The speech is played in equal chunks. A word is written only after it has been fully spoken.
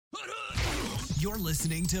You're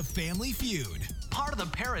listening to Family Feud, part of the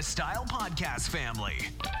Paris Style Podcast family.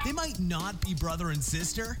 They might not be brother and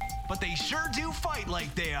sister, but they sure do fight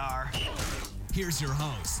like they are. Here's your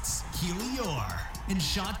hosts, Keely Orr and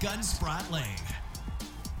Shotgun Spratling.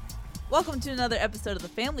 Welcome to another episode of the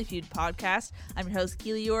Family Feud podcast. I'm your host,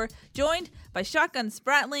 Keely Orr, joined by Shotgun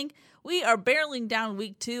Spratling. We are barreling down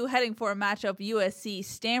week 2, heading for a matchup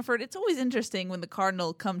USC-Stanford. It's always interesting when the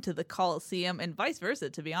Cardinals come to the Coliseum and vice versa,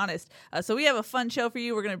 to be honest. So we have a fun show for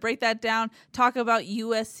you. We're going to break that down, talk about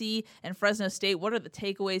USC and Fresno State. What are the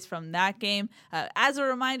takeaways from that game? As a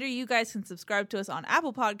reminder, you guys can subscribe to us on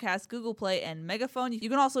Apple Podcasts, Google Play, and Megaphone. You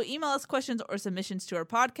can also email us questions or submissions to our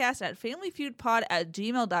podcast at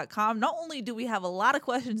familyfeudpod@gmail.com. Not only do we have a lot of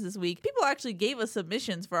questions this week, people actually gave us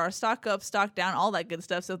submissions for our stock up, stock down, all that good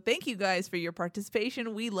stuff. So thank you guys for your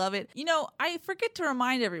participation. We love it. You know, I forget to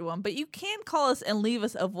remind everyone, but you can call us and leave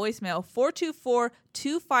us a voicemail,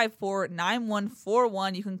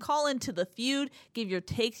 424-254-9141. You can call into the feud, give your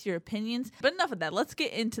takes, your opinions. But enough of that. Let's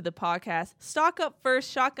get into the podcast. Stock up first.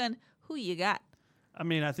 Shotgun, who you got? I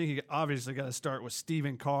mean, I think you obviously got to start with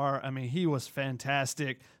Stephen Carr. I mean, he was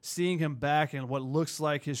fantastic. Seeing him back in what looks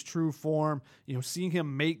like his true form, you know, seeing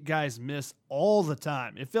him make guys miss all the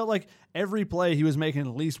time. It felt like every play he was making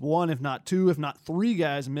at least one, if not two, if not three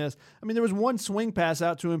guys miss. I mean, there was one swing pass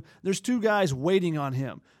out to him. There's two guys waiting on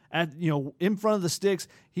him. In front of the sticks,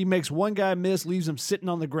 he makes one guy miss, leaves him sitting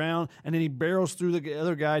on the ground, and then he barrels through the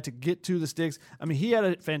other guy to get to the sticks. I mean, he had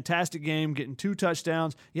a fantastic game, getting 2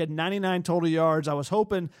 touchdowns. He had 99 total yards. I was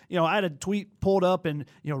hoping, I had a tweet pulled up and,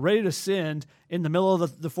 ready to send in the middle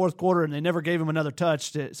of the fourth quarter, and they never gave him another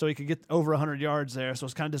touch so he could get over 100 yards there. So I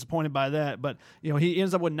was kind of disappointed by that. But, he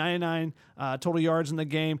ends up with 99 total yards in the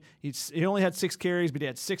game. He only had 6 carries, but he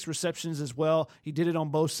had 6 receptions as well. He did it on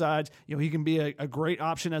both sides. He can be a great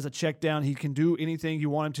option as a check down. He can do anything you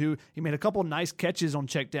want him to. He made a couple nice catches on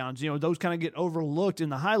check downs. Those kind of get overlooked in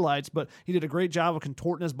the highlights, but he did a great job of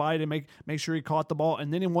contorting his body to make sure he caught the ball.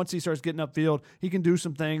 And then once he starts getting upfield, he can do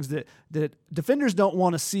some things that defenders don't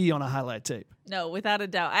want to see on a highlight tape. No, without a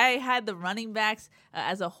doubt. I had the running backs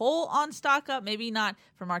as a whole on stock up, maybe not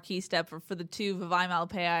for Marquise Stepp, but for the two, Vavae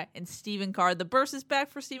Malepeai and Stephen Carr. The burst is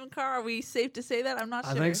back for Stephen Carr. Are we safe to say that? I'm not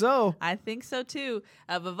sure. I think so. I think so, too.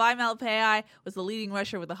 Vavae Malepeai was the leading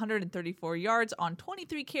rusher with 134 yards on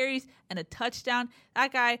 23 carries and a touchdown.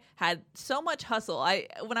 That guy had so much hustle.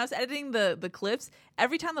 When I was editing the clips,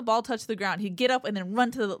 every time the ball touched the ground, he'd get up and then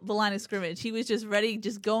run to the line of scrimmage. He was just ready,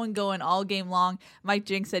 just going all game long. Mike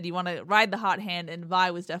Jinks said you want to ride the hot hand, and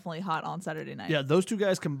Vi was definitely hot on Saturday night. Yeah, those two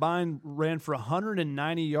guys combined ran for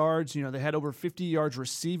 190 yards. They had over 50 yards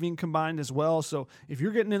receiving combined as well. So if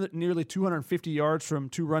you're getting nearly 250 yards from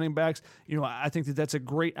two running backs, I think that's a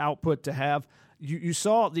great output to have. You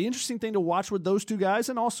saw the interesting thing to watch with those two guys,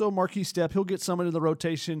 and also Marquise Stepp. He'll get some into the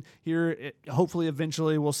rotation here. Hopefully,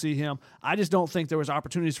 eventually, we'll see him. I just don't think there was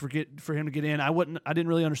opportunities for him to get in. I didn't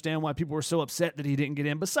really understand why people were so upset that he didn't get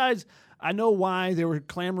in. Besides, I know why they were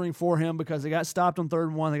clamoring for him, because they got stopped on 3rd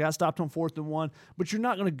and 1, they got stopped on 4th and 1. But you're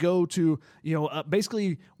not going to go to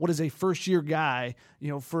basically what is a first-year guy,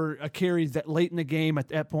 for a carry that late in the game at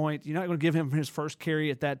that point. You're not going to give him his first carry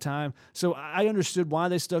at that time. So I understood why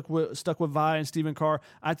they stuck with Vi and Stephen Carr.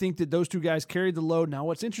 I think that those two guys carried the load. Now,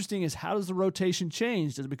 what's interesting is, how does the rotation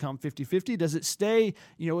change? Does it become 50-50? Does it stay?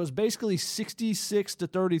 It was basically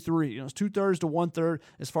 66-33. It's 2/3 to 1/3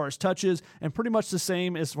 as far as touches, and pretty much the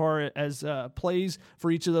same as far as plays for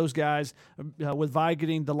each of those guys, with Vi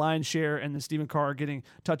getting the lion's share and then Stephen Carr getting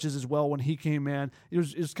touches as well when he came in. It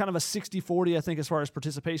was kind of a 60-40, I think, as far as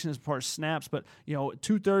participation, as far as snaps, but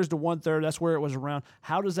 2/3 to 1/3, that's where it was around.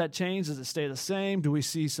 How does that change? Does it stay the same? Do we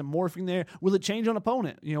see some morphing there? Will it change on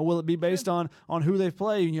opponent? Will it be based on who they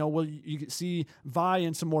play? Will you see Vi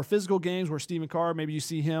in some more physical games, where Stephen Carr, maybe you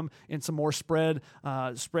see him in some more spread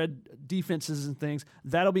defenses and things?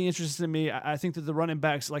 That'll be interesting to me. I think that the running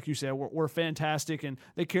backs, like you said, were fantastic, and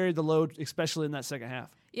they carried the load, especially in that second half.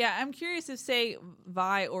 Yeah, I'm curious if, say,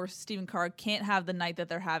 Vi or Stephen Carr can't have the night that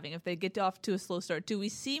they're having, if they get off to a slow start. Do we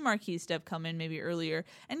see Marquise Stepp come in maybe earlier?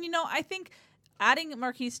 And, I think adding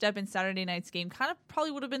Marquise Stepp in Saturday night's game kind of probably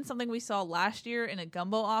would have been something we saw last year in a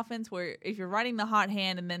gumbo offense, where if you're riding the hot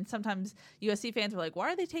hand, and then sometimes USC fans were like,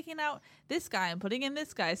 why are they taking out this guy and putting in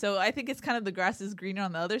this guy? So I think it's kind of the grass is greener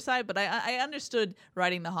on the other side, but I understood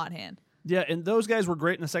riding the hot hand. Yeah, and those guys were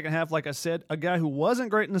great in the second half. Like I said, a guy who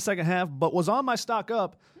wasn't great in the second half but was on my stock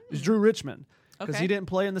up is Drew Richmond. because Okay. he didn't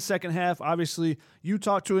play in the second half. Obviously, you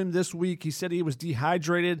talked to him this week. He said he was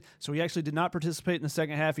dehydrated, so he actually did not participate in the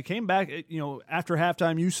second half. He came back, after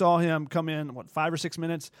halftime. You saw him come in, 5 or 6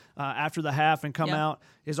 minutes after the half and come out.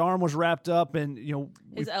 His arm was wrapped up, and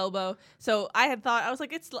his elbow. So I was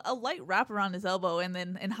like, it's a light wrap around his elbow. And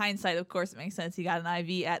then in hindsight, of course, it makes sense. He got an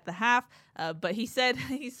IV at the half. But he said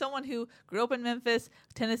he's someone who grew up in Memphis,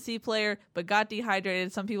 Tennessee player, but got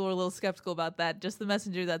dehydrated. Some people were a little skeptical about that. Just the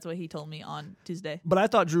messenger, that's what he told me on Tuesday. But I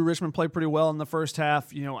thought Drew Richmond played pretty well in the first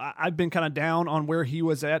half. I've been kind of down on where he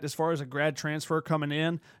was at as far as a grad transfer coming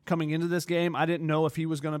into this game. I didn't know if he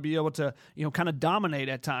was going to be able to, kind of dominate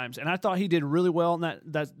at times. And I thought he did really well on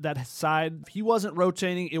that side. He wasn't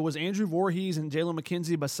rotating. It was Andrew Voorhees and Jalen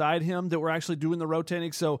McKenzie beside him that were actually doing the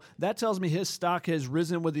rotating. So that tells me his stock has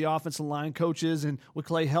risen with the offensive line coaches and with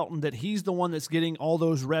Clay Helton, that he's the one that's getting all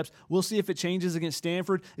those reps. We'll see if it changes against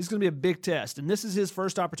Stanford. It's going to be a big test. And this is his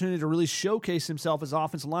first opportunity to really showcase himself as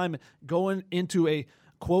offensive lineman going into a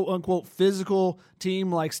quote-unquote physical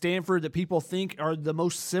team like Stanford that people think are the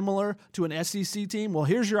most similar to an SEC team. Well,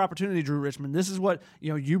 here's your opportunity, Drew Richmond. This is what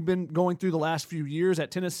you've been going through the last few years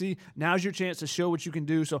at Tennessee. Now's your chance to show what you can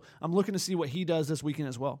do. So I'm looking to see what he does this weekend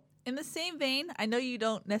as well. In the same vein, I know you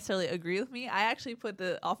don't necessarily agree with me. I actually put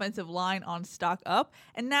the offensive line on stock up.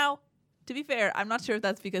 And now, to be fair, I'm not sure if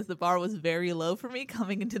that's because the bar was very low for me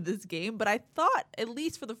coming into this game, but I thought, at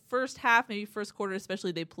least for the first half, maybe first quarter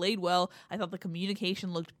especially, they played well. I thought the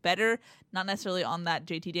communication looked better, not necessarily on that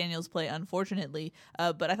JT Daniels play, unfortunately,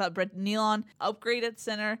 but I thought Brett Nealon, upgrade at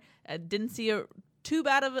center, didn't see too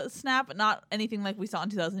bad of a snap, not anything like we saw in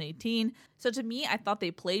 2018. So to me, I thought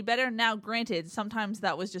they played better. Now, granted, sometimes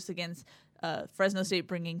that was just against Fresno State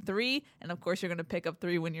bringing 3, and of course you're going to pick up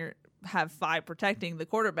 3 when you have 5 protecting the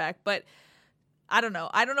quarterback. But I don't know.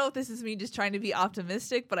 I don't know if this is me just trying to be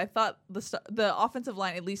optimistic, but I thought the offensive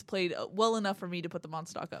line at least played well enough for me to put them on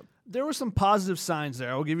stock up. There were some positive signs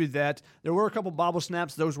there. I'll give you that. There were a couple bobble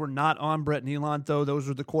snaps. Those were not on Brett Nealon, though. Those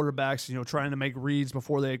were the quarterbacks, trying to make reads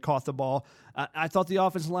before they had caught the ball. I thought the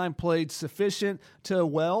offensive line played sufficient to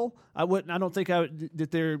well. I don't think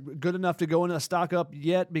that they're good enough to go into a stock up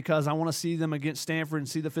yet, because I want to see them against Stanford and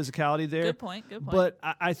see the physicality there. Good point. But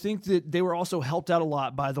I think that they were also helped out a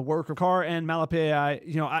lot by the work of Carr and Malapei.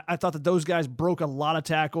 I thought that those guys broke a lot of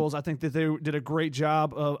tackles. I think that they did a great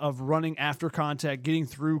job of running after contact, getting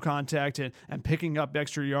through contact, and picking up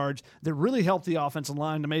extra yards that really helped the offensive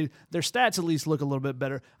line to make their stats at least look a little bit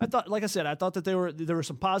better. I thought that there were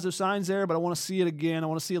some positive signs there, but I want to see it again. I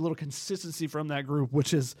want to see a little consistency from that group,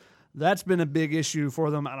 that's been a big issue for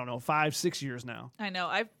them, 5-6 years now. I know.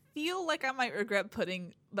 I feel like I might regret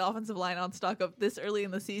putting the offensive line on stock up this early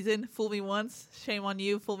in the season. Fool me once, shame on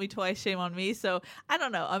you. Fool me twice, shame on me. So I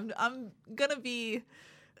don't know. I'm going to be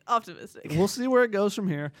optimistic. We'll see where it goes from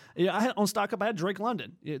here. On stock up, I had Drake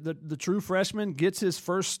London. The true freshman gets his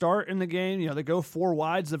first start in the game. They go 4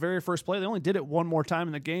 wides the very first play. They only did it one more time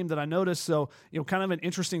in the game that I noticed. So, kind of an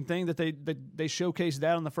interesting thing that they showcased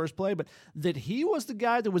that on the first play, but that he was the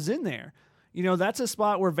guy that was in there. That's a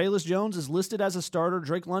spot where Velus Jones is listed as a starter.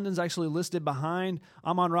 Drake London's actually listed behind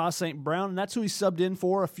Amon-Ra St. Brown, and that's who he subbed in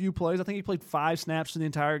for a few plays. I think he played 5 snaps in the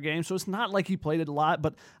entire game, so it's not like he played it a lot,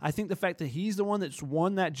 but I think the fact that he's the one that's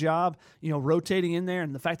won that job, rotating in there,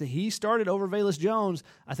 and the fact that he started over Velus Jones,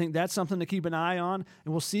 I think that's something to keep an eye on,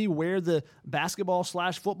 and we'll see where the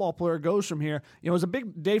basketball/football player goes from here. It was a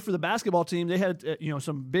big day for the basketball team. They had,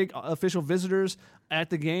 some big official visitors at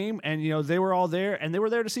the game, and, they were all there, and they were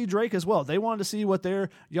there to see Drake as well. They wanted to see what their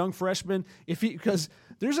young freshman, because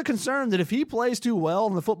there's a concern that if he plays too well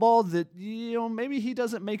in the football, that maybe he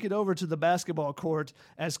doesn't make it over to the basketball court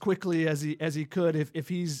as quickly as he could if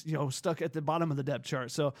he's stuck at the bottom of the depth chart.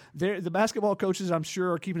 So the basketball coaches, I'm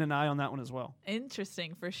sure, are keeping an eye on that one as well.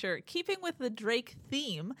 Interesting, for sure. Keeping with the Drake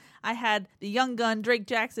theme, I had the young gun Drake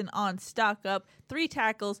Jackson on stock up, 3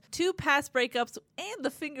 tackles, 2 pass breakups, and the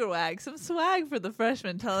finger wag. Some swag for the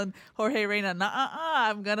freshman, telling Jorge Reyna,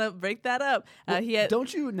 I'm gonna break that up.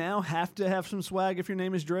 Don't you now have to have some swag if your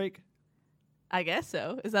name is Drake? I guess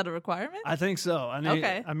so. Is that a requirement? I think so.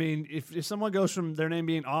 Okay. I mean, if someone goes from their name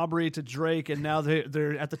being Aubrey to Drake, and now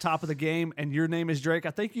they're at the top of the game, and your name is Drake,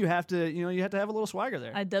 I think you have to have a little swagger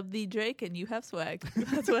there. I dubbed thee Drake, and you have swag.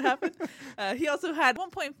 That's what happened. He also had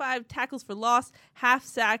 1.5 tackles for loss, half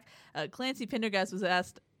sack. Clancy Pendergast was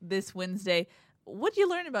asked this Wednesday, what'd you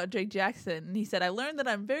learn about Drake Jackson? And he said, I learned that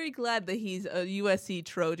I'm very glad that he's a USC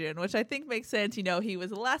Trojan, which I think makes sense. You know, he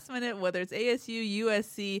was last minute, whether it's ASU,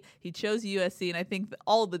 USC, he chose USC. And I think that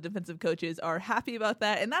all the defensive coaches are happy about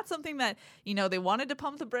that. And that's something that, you know, they wanted to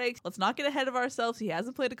pump the brakes. Let's not get ahead of ourselves. He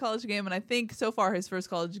hasn't played a college game. And I think so far his first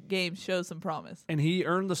college game shows some promise. And he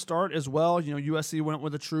earned the start as well. You know, USC went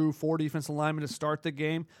with a true 4 defensive linemen to start the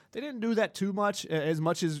game. They didn't do that too much as,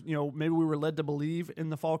 you know, maybe we were led to believe in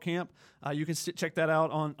the fall camp. You can check that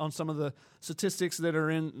out on some of the statistics that are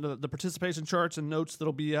in the participation charts and notes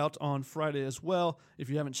that'll be out on Friday as well, if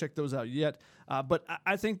you haven't checked those out yet. But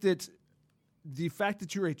I think that the fact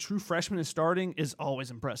that you're a true freshman and starting is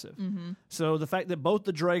always impressive. Mm-hmm. So the fact that both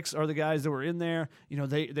the Drakes are the guys that were in there, you know,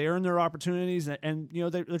 they earn their opportunities and you know,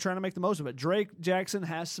 they're trying to make the most of it. Drake Jackson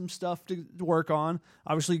has some stuff to work on.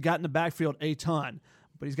 Obviously got in the backfield a ton.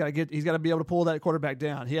 But he's got to be able to pull that quarterback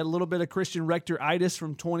down. He had a little bit of Christian Rector-itis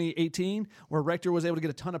from 2018, where Rector was able to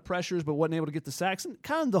get a ton of pressures, but wasn't able to get the sacks. And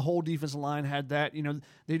kind of the whole defensive line had that. You know,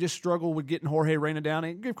 they just struggled with getting Jorge Reyna down.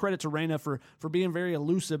 And give credit to Reyna for being very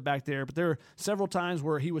elusive back there. But there are several times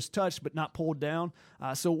where he was touched but not pulled down.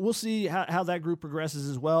 So we'll see how that group progresses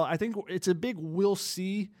as well. I think it's a big we'll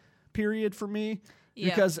see period for me.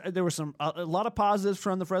 Because there were a lot of positives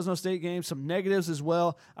from the Fresno State game, some negatives as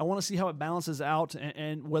well. I want to see how it balances out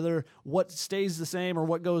and whether what stays the same or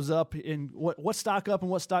what goes up and what stock up and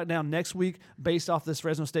what stock down next week based off this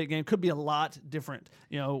Fresno State game could be a lot different,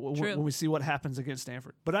 you know, when we see what happens against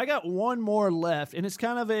Stanford. But I got one more left, and it's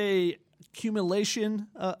kind of a accumulation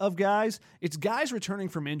of guys. It's guys returning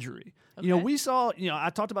from injury. Okay. You know, we saw, you know, I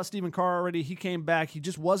talked about Stephen Carr already. He came back. He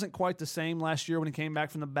just wasn't quite the same last year when he came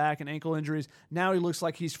back from the back and ankle injuries. Now he looks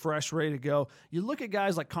like he's fresh, ready to go. You look at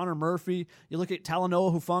guys like Connor Murphy, you look at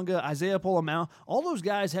Talanoa Hufanga, Isaiah Polamau, all those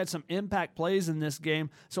guys had some impact plays in this game.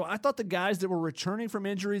 So I thought the guys that were returning from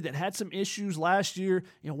injury that had some issues last year,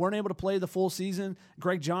 you know, weren't able to play the full season.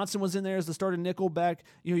 Greg Johnson was in there as the starting nickel back.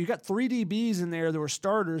 You know, you got 3 DBs in there that were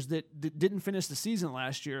starters that didn't finish the season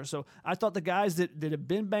last year. So I thought the guys that had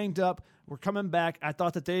been banged up were coming back. I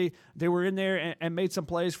thought that they were in there and made some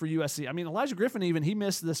plays for USC. I mean, Elijah Griffin he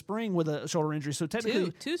missed the spring with a shoulder injury. So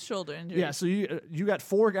technically two shoulder injuries. Yeah, so you got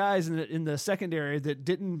 4 guys in the secondary that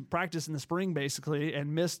didn't practice in the spring basically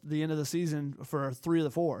and missed the end of the season for 3 of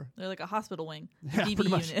the 4. They're like a hospital wing, yeah, DB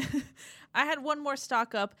unit. I had one more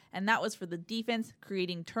stock up, and that was for the defense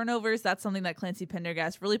creating turnovers. That's something that Clancy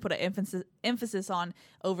Pendergast really put an emphasis on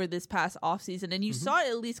over this past offseason, and you saw it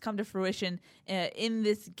at least come to fruition in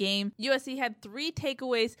this game. USC had 3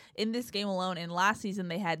 takeaways in this game alone, and last season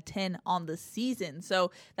they had 10 on the season.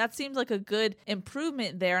 So that seems like a good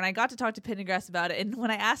improvement there, and I got to talk to Pendergast about it, and when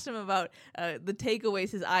I asked him about the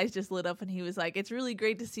takeaways, his eyes just lit up, and he was like, it's really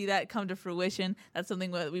great to see that come to fruition. That's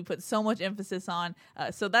something that we put so much emphasis on.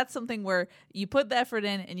 So that's something where you put the effort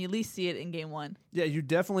in and you at least see it in game 1. Yeah, you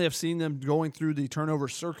definitely have seen them going through the turnover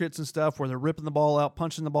circuits and stuff where they're ripping the ball out,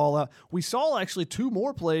 punching the ball out. We saw actually 2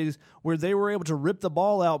 more plays where they were able to rip the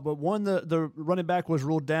ball out, but one, the running back was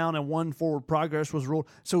ruled down and one forward progress was ruled.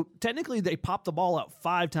 So technically they popped the ball out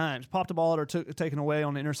 5 times, popped the ball out or taken away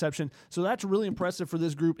on an interception. So that's really impressive for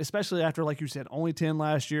this group, especially after, like you said, only 10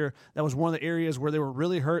 last year. That was one of the areas where they were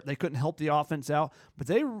really hurt. They couldn't help the offense out, but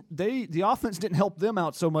the offense didn't help them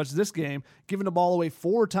out so much this game, giving the ball away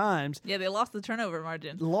 4 times. Yeah, they lost the turnover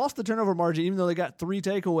margin. Even though they got 3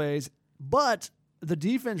 takeaways. But the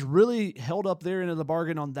defense really held up their end of the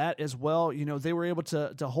bargain on that as well. You know, they were able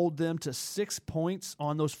to hold them to 6 points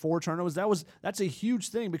on those 4 turnovers. That's a huge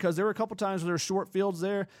thing because there were a couple times where there were short fields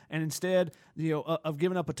there, and instead, you know, of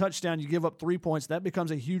giving up a touchdown, you give up 3 points. That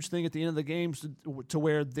becomes a huge thing at the end of the game to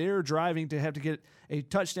where they're driving to have to get a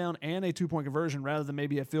touchdown and a 2-point conversion rather than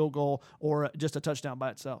maybe a field goal or just a touchdown by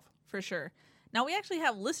itself. For sure. Now, we actually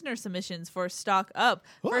have listener submissions for Stock Up.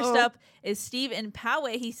 Uh-oh. First up is Steve in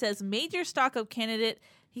Poway. He says, major Stock Up candidate.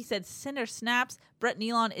 He said, center snaps. Brett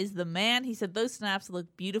Nealon is the man. He said, those snaps look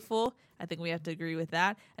beautiful. I think we have to agree with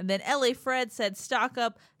that. And then L.A. Fred said, stock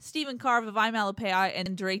up Stephen Carr, Vavai Malepeai,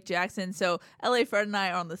 and Drake Jackson. So L.A. Fred and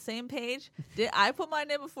I are on the same page. I put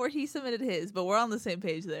mine in before he submitted his, but we're on the same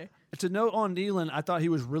page there. To note on Nealon, I thought he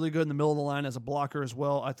was really good in the middle of the line as a blocker as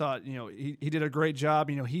well. I thought, you know, he did a great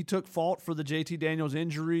job. You know, he took fault for the JT Daniels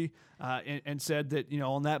injury and said that, you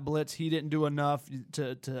know, on that blitz, he didn't do enough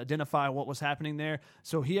to identify what was happening there.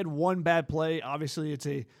 So he had one bad play. Obviously,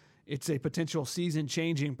 it's a potential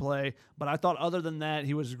season-changing play, but I thought other than that,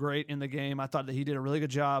 he was great in the game. I thought that he did a really good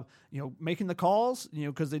job, you know, making the calls, you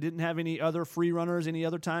know, because they didn't have any other free runners any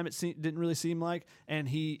other time. Didn't really seem like, and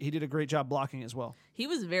he did a great job blocking as well. he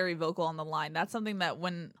was very vocal on the line. That's something that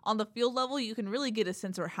when on the field level, you can really get a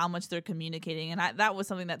sense for how much they're communicating. And that was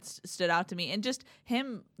something that stood out to me. And just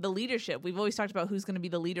him, the leadership. We've always talked about who's going to be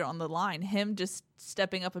the leader on the line. Him just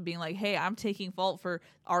stepping up and being like, hey, I'm taking fault for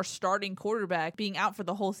our starting quarterback being out for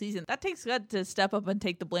the whole season. That takes gut to step up and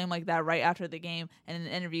take the blame like that right after the game and in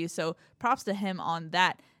an interview. So props to him on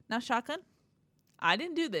that. Now, Shotgun, I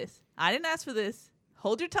didn't do this. I didn't ask for this.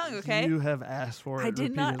 Hold your tongue, okay? You have asked for it. I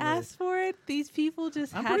did not ask for it. These people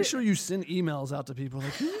just I'm had pretty it. sure you send emails out to people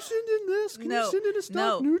like, can you send in this? Can you send in a stock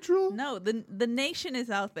no, neutral? No, the nation is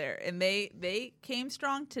out there, and they came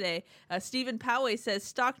strong today. Stephen Poway says,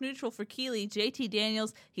 stock neutral for Keely. JT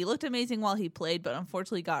Daniels, he looked amazing while he played, but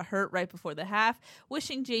unfortunately got hurt right before the half.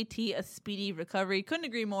 Wishing JT a speedy recovery. Couldn't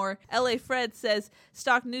agree more. LA Fred says,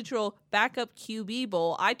 stock neutral, backup QB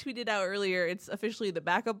bowl. I tweeted out earlier, it's officially the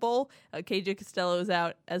backup bowl. KJ Costello is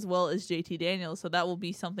out, as well as JT Daniels, so that will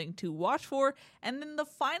be something to watch for. And then the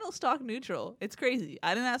final stock neutral. It's crazy.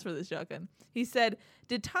 I didn't ask for this, Shotgun. He said,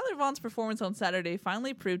 did Tyler Vaughn's performance on Saturday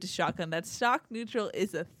finally prove to Shotgun that stock neutral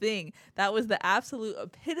is a thing? That was the absolute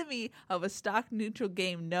epitome of a stock neutral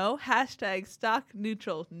game. No, hashtag stock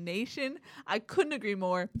neutral nation. I couldn't agree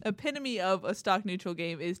more. Epitome of a stock neutral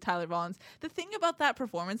game is Tyler Vaughn's. The thing about that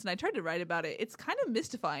performance, and I tried to write about it, it's kind of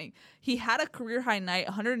mystifying. He had a career high night,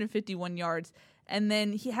 151 yards, and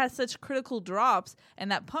then he has such critical drops,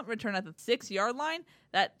 and that punt return at the 6-yard line,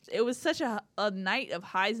 that it was such a night of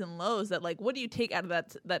highs and lows that, like, what do you take out of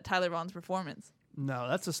that Tyler Vaughn's performance? No,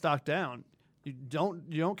 that's a stock down. You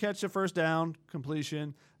don't catch the first down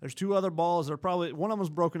completion. There's two other balls that are probably, one of them was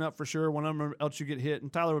broken up for sure, one of them else you get hit,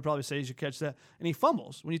 and Tyler would probably say you should catch that. And he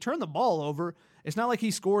fumbles. When you turn the ball over, it's not like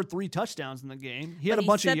he scored 3 touchdowns in the game. He had a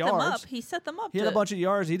bunch of yards. He set them up. He had a bunch of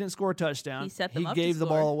yards. He didn't score a touchdown. He set them up. He gave the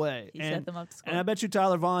ball away. He set them up to score. And I bet you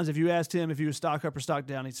Tyler Vaughn's, if you asked him if he was stock up or stock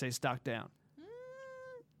down, he'd say stock down.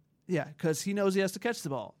 Yeah, because he knows he has to catch the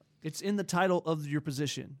ball. It's in the title of your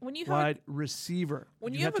position. When you wide receiver.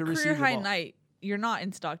 When you have a career high night, you're not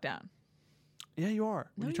in stock down. Yeah, you are.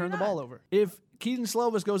 When you you're turn the not. ball over. If Keaton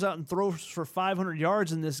Slovis goes out and throws for 500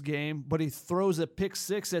 yards in this game, but he throws a pick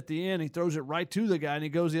 6 at the end, he throws it right to the guy and he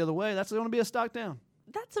goes the other way, that's going to be a stock down.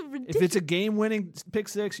 That's a ridiculous. If it's a game-winning pick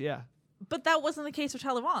 6, yeah. But that wasn't the case for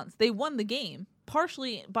Tyler Vaughn's. They won the game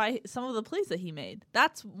partially by some of the plays that he made.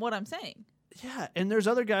 That's what I'm saying. Yeah, and there's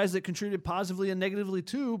other guys that contributed positively and negatively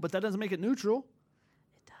too, but that doesn't make it neutral.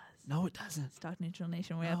 It does. No, it doesn't. Stock neutral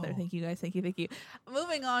nation way out there. No. Thank you guys. Thank you.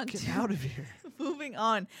 Moving on. Get out of here. Moving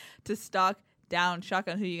on to stock down.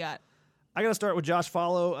 Shotgun, who you got? I got to start with Josh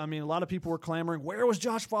Follow. I mean, a lot of people were clamoring, where was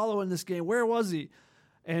Josh Follow in this game? Where was he?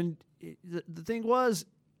 And the thing was,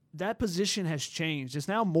 that position has changed. It's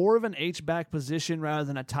now more of an H-back position rather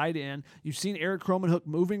than a tight end. You've seen Eric Cromanhook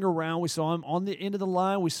moving around. We saw him on the end of the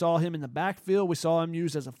line. We saw him in the backfield. We saw him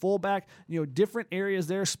used as a fullback. Different areas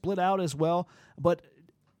there split out as well. But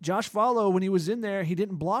Josh Follow, when he was in there, he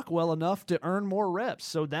didn't block well enough to earn more reps.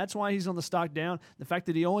 So that's why he's on the stock down. The fact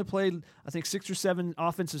that he only played, I think, 6 or 7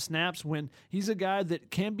 offensive snaps when he's a guy that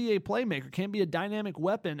can be a playmaker, can be a dynamic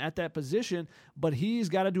weapon at that position, but he's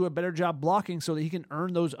got to do a better job blocking so that he can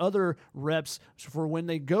earn those other reps for when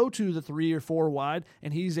they go to the 3 or 4 wide,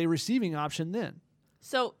 and he's a receiving option then.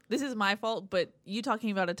 So this is my fault, but you talking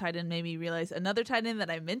about a tight end made me realize another tight end that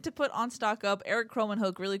I meant to put on stock up, Eric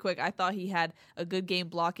Cromanhook, really quick. I thought he had a good game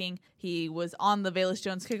blocking. He was on the Velus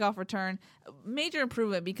Jones kickoff return. Major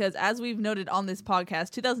improvement because, as we've noted on this podcast,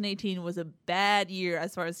 2018 was a bad year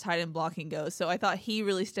as far as tight end blocking goes. So I thought he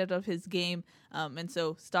really stepped up his game, and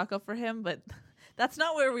so stock up for him. But that's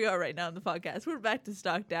not where we are right now in the podcast. We're back to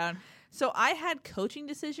stock down. So I had coaching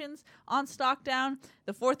decisions on stock down.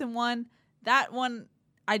 The 4th and 1. That one,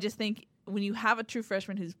 I just think when you have a true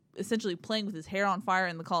freshman who's essentially playing with his hair on fire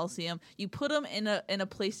in the Coliseum, you put him in a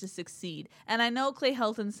place to succeed. And I know Clay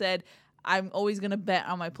Helton said, I'm always going to bet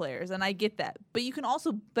on my players, and I get that. But you can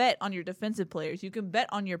also bet on your defensive players. You can bet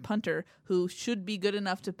on your punter, who should be good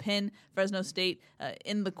enough to pin Fresno State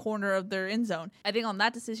in the corner of their end zone. I think on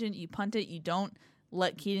that decision, you punt it, you don't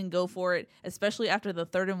let Keaton go for it, especially after the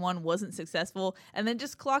 3rd and 1 wasn't successful. And then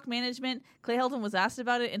just clock management. Clay Helton was asked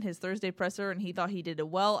about it in his Thursday presser, and he thought he did it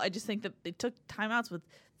well. I just think that they took timeouts with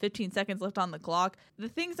 15 seconds left on the clock. The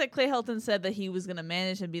things that Clay Helton said that he was going to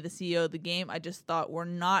manage and be the CEO of the game, I just thought were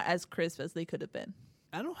not as crisp as they could have been.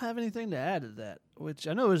 I don't have anything to add to that, which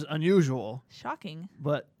I know is unusual. Shocking.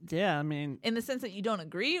 But, yeah, I mean, In the sense that you don't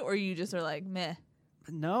agree, or you just are like, meh?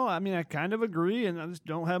 no, I mean, I kind of agree, and I just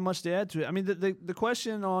don't have much to add to it. I mean, the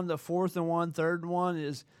question on the 4th and 1, 3rd and 1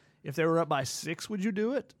 is, if they were up by 6, would you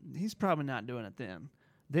do it? He's probably not doing it then.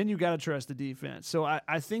 Then you got to trust the defense. So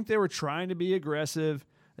I think they were trying to be aggressive.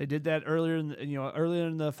 They did that earlier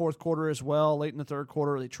in the fourth quarter as well, late in the third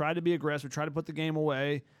quarter. They tried to be aggressive, tried to put the game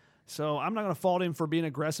away. So I'm not going to fault him for being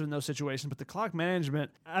aggressive in those situations, but the clock management,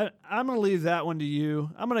 I'm going to leave that one to you.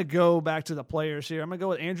 I'm going to go back to the players here. I'm going to go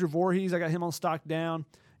with Andrew Voorhees. I got him on stock down.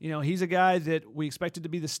 He's a guy that we expected to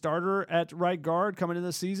be the starter at right guard coming into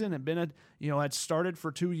the season and had started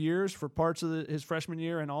for 2 years for parts of his freshman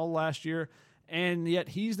year and all last year. And yet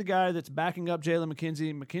he's the guy that's backing up Jalen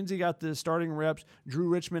McKenzie. McKenzie got the starting reps. Drew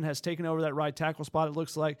Richmond has taken over that right tackle spot, it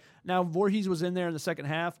looks like. Now, Voorhees was in there in the second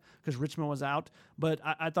half because Richmond was out. But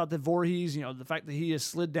I thought that Voorhees, the fact that he has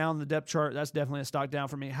slid down the depth chart, that's definitely a stock down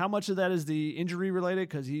for me. How much of that is the injury related?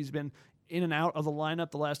 Because he's been in and out of the lineup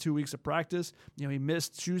the last 2 weeks of practice. He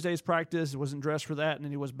missed Tuesday's practice, wasn't dressed for that, and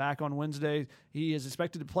then he was back on Wednesday. He is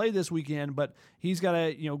expected to play this weekend, but he's got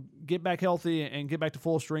to, get back healthy and get back to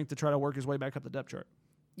full strength to try to work his way back up the depth chart.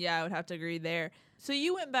 Yeah, I would have to agree there. So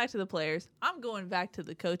you went back to the players. I'm going back to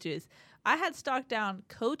the coaches. I had stock down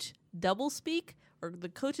coach doublespeak, or the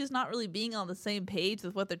coaches not really being on the same page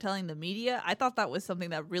with what they're telling the media. I thought that was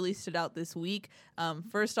something that really stood out this week.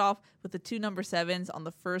 First off, with the 2 number 7s on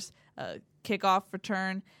the first kickoff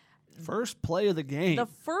return. First play of the game. The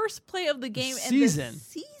first play of the game and the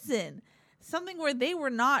season. Something where they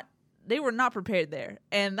were not prepared there.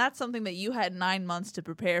 And that's something that you had 9 months to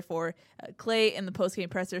prepare for. Clay in the postgame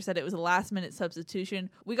presser said it was a last-minute substitution.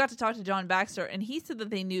 We got to talk to John Baxter, and he said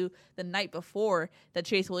that they knew the night before that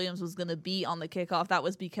Chase Williams was going to be on the kickoff. That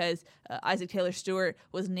was because Isaac Taylor-Stewart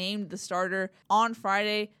was named the starter on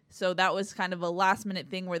Friday. So that was kind of a last-minute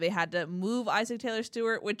thing where they had to move Isaac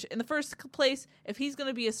Taylor-Stewart, which in the first place, if he's going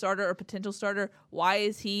to be a starter or potential starter, why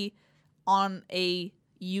is he on a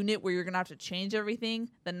unit where you're going to have to change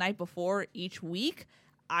everything the night before each week?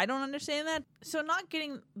 I don't understand that. So not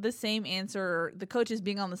getting the same answer, or the coaches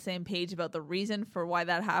being on the same page about the reason for why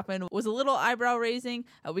that happened, was a little eyebrow raising.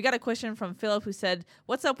 We got a question from Philip who said,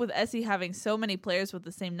 what's up with SC having so many players with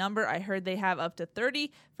the same number? I heard they have up to 30.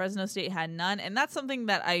 Fresno State had none. And that's something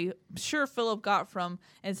that I'm sure Philip got from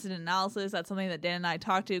Incident Analysis. That's something that Dan and I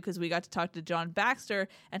talked to because we got to talk to John Baxter.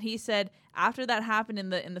 And he said after that happened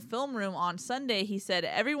in the film room on Sunday, he said,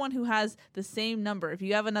 everyone who has the same number, if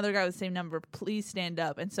you have another guy with the same number, please stand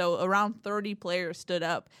up. And so around 30 players stood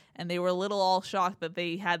up, and they were a little all shocked that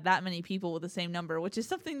they had that many people with the same number, which is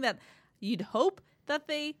something that you'd hope that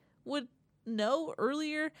they would know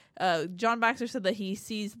earlier. John Baxter said that he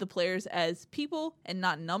sees the players as people and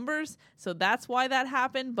not numbers, so that's why that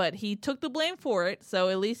happened, but he took the blame for it, so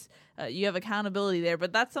at least you have accountability there.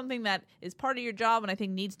 But that's something that is part of your job and I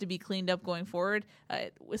think needs to be cleaned up going forward,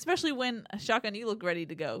 especially when, Shotgun, you look ready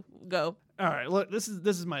to go. All right, look, this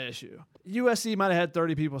is my issue. USC might have had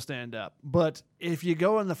 30 people stand up, but if you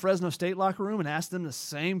go in the Fresno State locker room and ask them the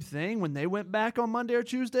same thing when they went back on Monday or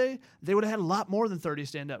Tuesday, they would have had a lot more than 30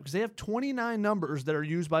 stand up because they have 29 numbers that are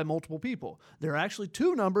used by multiple people. There are actually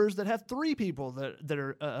 2 numbers that have 3 people that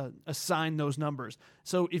are assigned those numbers.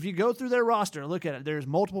 So if you go through their roster and look at it, there's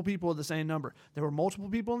multiple people with the same number. There were multiple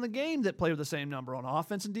people in the game that play with the same number on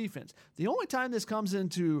offense and defense. The only time this comes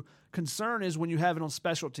into concern is when you have it on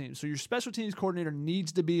special teams. So your special teams coordinator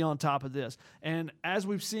needs to be on top of this. And as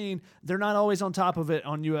we've seen, they're not always on top of it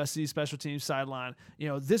on USC special teams sideline.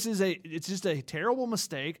 It's just a terrible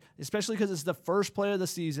mistake, especially because it's the first play of the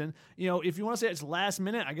season. If you want to say it's last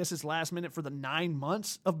minute, I guess it's last minute for the 9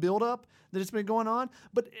 months of buildup that it's been going on.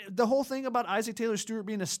 But the whole thing about Isaac Taylor-Stewart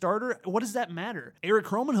being a starter, what does that matter? Eric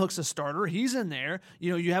Cromanhook's a starter. He's in there.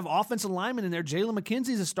 You have offensive linemen in there. Jalen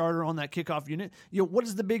McKenzie's a starter on that kickoff unit. What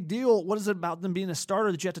is the big deal? What is it about them being a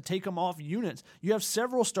starter that you have to take them off units? You have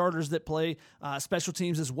several starters that play special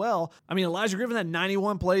teams as well. I mean, Elijah Griffin had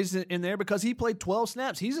 91 plays in there because he played 12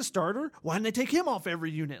 snaps. He's a starter. Why didn't they take him off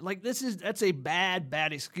every unit? That's a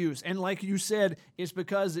bad excuse. And like you said, it's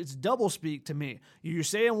because it's doublespeak to me. You're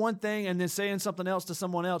saying one thing and then saying something else to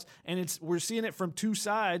someone else, and we're seeing it from 2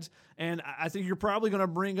 sides. And I think you're probably going to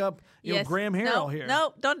bring up Graham Harrell here.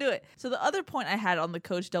 No, don't do it. So the other point I had on the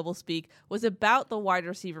coach doublespeak was about the wide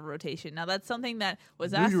receiver rotation. Now, that's something that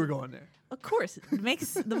was asked. You were going there. Of course. It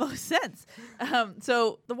makes the most sense.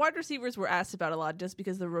 So the wide receivers were asked about a lot just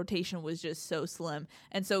because the rotation was just so slim.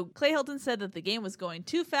 And so Clay Helton said that the game was going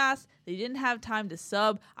too fast. They didn't have time to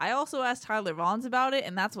sub. I also asked Tyler Vaughns about it,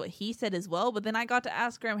 and that's what he said as well. But then I got to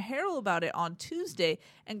ask Graham Harrell about it on Tuesday.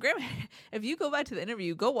 And Graham, if you go back to the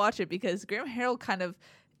interview, go watch it, because Graham Harrell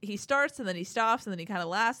he starts and then he stops and then he kind of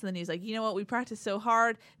laughs and then he's like, you know what, we practiced so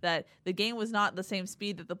hard that the game was not the same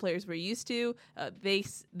speed that the players were used to.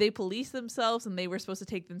 They policed themselves and they were supposed to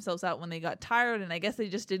take themselves out when they got tired, and I guess they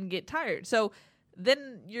just didn't get tired. So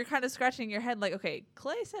then you're kind of scratching your head like, okay,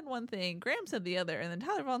 Clay said one thing, Graham said the other, and then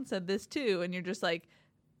Tyler Vaughn said this too, and you're just like,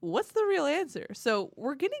 what's the real answer? So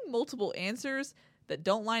we're getting multiple answers that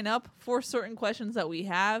don't line up for certain questions that we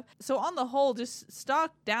have. So on the whole, just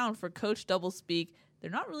stock down for Coach Doublespeak. They're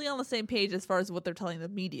not really on the same page as far as what they're telling the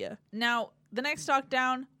media. Now, the next stock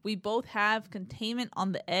down, we both have containment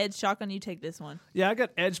on the edge. Shotgun, you take this one. Yeah, I got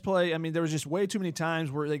edge play. I mean, there was just way too many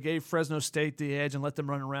times where they gave Fresno State the edge and let them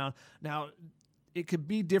run around. Now, it could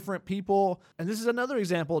be different people. And this is another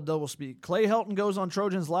example of doublespeak. Clay Helton goes on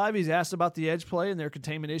Trojans Live. He's asked about the edge play and their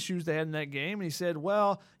containment issues they had in that game. And he said,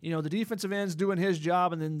 well, the defensive end's doing his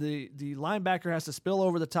job, and then the linebacker has to spill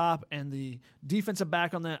over the top, and the defensive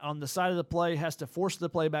back on the side of the play has to force the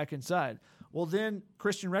play back inside. Well, then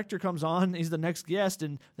Christian Rector comes on. He's the next guest,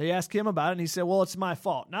 and they ask him about it, and he said, well, it's my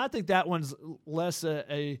fault. Now, I think that one's less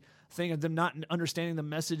a thing of them not understanding the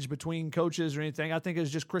message between coaches or anything. I think it's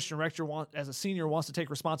just Christian Rector, as a senior, wants to take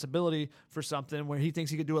responsibility for something where he thinks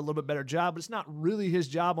he could do a little bit better job, but it's not really his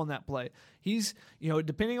job on that play. He's,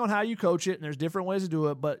 depending on how you coach it, and there's different ways to do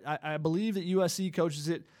it, but I believe that USC coaches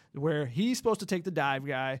it where he's supposed to take the dive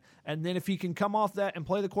guy, and then if he can come off that and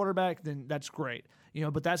play the quarterback, then that's great.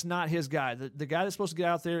 But that's not his guy. The guy that's supposed to get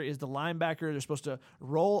out there is the linebacker. They're supposed to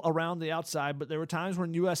roll around the outside, but there were times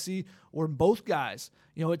when USC were both guys.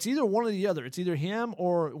 It's either one or the other. It's either him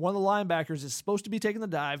or one of the linebackers is supposed to be taking the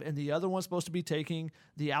dive, and the other one's supposed to be taking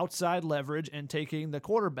the outside leverage and taking the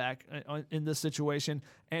quarterback in this situation.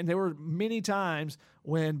 And there were many times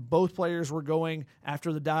when both players were going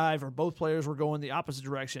after the dive or both players were going the opposite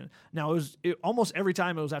direction. Now, almost every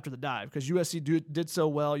time it was after the dive because USC did so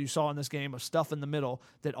well, you saw in this game, of stuff in the middle,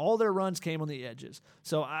 that all their runs came on the edges.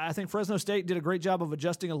 So I think Fresno State did a great job of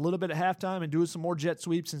adjusting a little bit at halftime and doing some more jet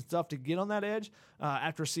sweeps and stuff to get on that edge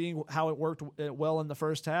after seeing how it worked well in the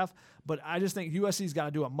first half. But I just think USC's got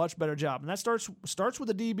to do a much better job, and that starts with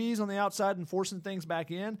the DBs on the outside and forcing things back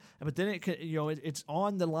in. But then it's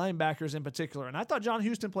on the linebackers in particular. And I thought John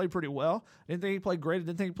Houston played pretty well. I didn't think he played great. I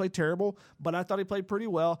didn't think he played terrible, but I thought he played pretty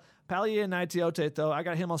well. Palier and Naitiote, though, I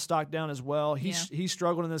got him on stock down as well. He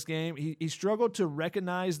struggled in this game. He struggled to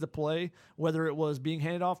recognize the play, whether it was being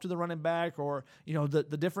handed off to the running back or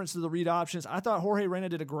the difference of the read options. I thought Jorge Reyna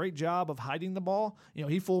did a great job of hiding the ball.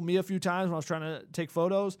 He fooled me a few times when I was trying to take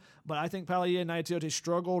photos, but I think Palier and Naitiote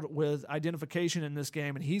struggled with identification in this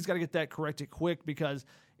game, and he's got to get that corrected quick because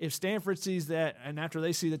if Stanford sees that and after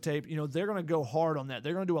they see the tape, they're going to go hard on that.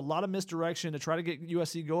 They're going to do a lot of misdirection to try to get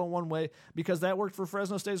USC going one way because that worked for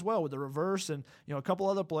Fresno State as well with the reverse and a couple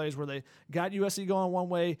other plays where they got USC going one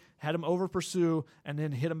way, had them over pursue, and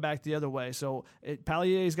then hit them back the other way. So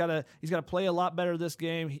Palier's got to play a lot better this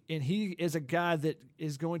game, and he is a guy that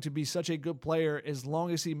is going to be such a good player as long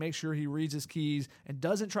as he makes sure he reads his keys and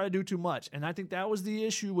doesn't try to do too much. And I think that was the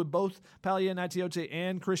issue with both Palier and Naitiote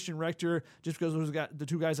and Christian Rector, just because those got the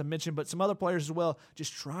two guys I mentioned, but some other players as well,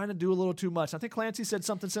 just trying to do a little too much. I think Clancy said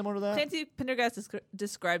something similar to that. Clancy Pendergast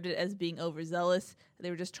described it as being overzealous. They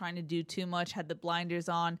were just trying to do too much, had the blinders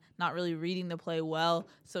on, not really reading the play well,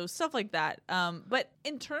 so stuff like that. But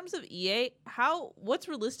in terms of EA, what's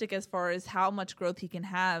realistic as far as how much growth he can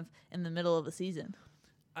have in the middle of the season?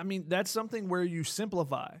 I mean, that's something where you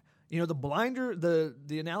simplify. The blinder,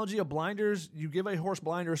 the analogy of blinders, you give a horse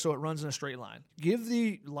blinders so it runs in a straight line. Give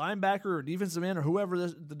the linebacker or defensive end or whoever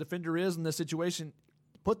the defender is in this situation,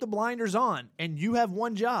 put the blinders on, and you have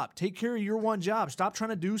one job. Take care of your one job. Stop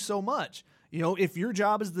trying to do so much. If your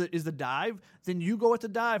job is the dive, then you go at the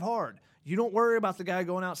dive hard. You don't worry about the guy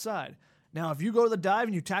going outside. Now, if you go to the dive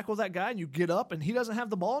and you tackle that guy and you get up and he doesn't have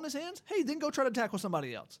the ball in his hands, hey, then go try to tackle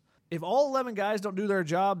somebody else. If all 11 guys don't do their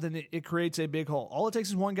job, then it creates a big hole. All it takes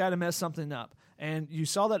is one guy to mess something up. And you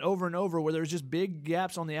saw that over and over where there's just big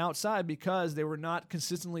gaps on the outside because they were not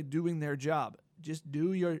consistently doing their job. Just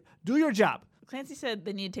do your job. Clancy said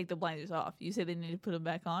they need to take the blinders off. You say they need to put them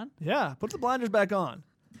back on? Yeah, put the blinders back on.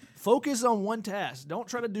 Focus on one task. Don't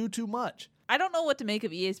try to do too much. I don't know what to make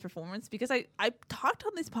of EA's performance because I talked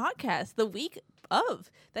on this podcast the week of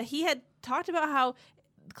that he had talked about how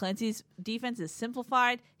Clancy's defense is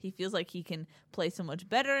simplified. He feels like he can play so much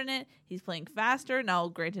better in it. He's playing faster. Now,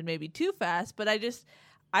 granted, maybe too fast, but I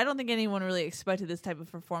don't think anyone really expected this type of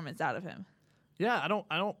performance out of him. Yeah, I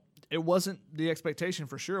don't. It wasn't the expectation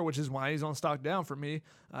for sure, which is why he's on stock down for me.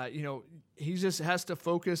 He just has to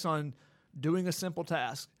focus on doing a simple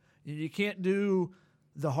task. You can't do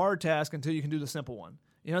the hard task until you can do the simple one.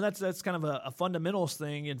 That's kind of a fundamentals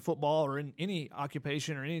thing in football or in any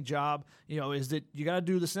occupation or any job, is that you got to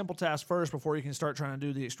do the simple task first before you can start trying to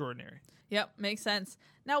do the extraordinary. Yep, makes sense.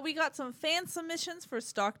 Now we got some fan submissions for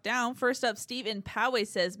Stock Down. First up, Stephen Poway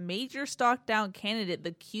says, major Stock Down candidate,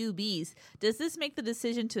 the QBs. Does this make the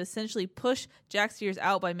decision to essentially push Jack Sears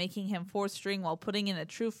out by making him fourth string while putting in a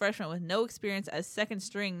true freshman with no experience as second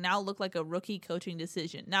string now look like a rookie coaching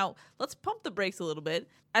decision? Now, let's pump the brakes a little bit.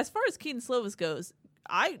 As far as Keaton Slovis goes,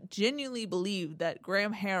 I genuinely believe that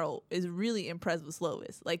Graham Harrell is really impressed with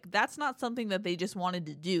Slovis. Like, that's not something that they just wanted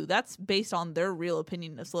to do. That's based on their real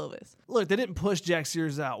opinion of Slovis. Look, they didn't push Jack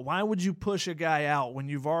Sears out. Why would you push a guy out when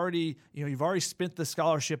you've already spent the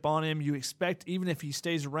scholarship on him? You expect, even if he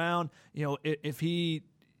stays around, if he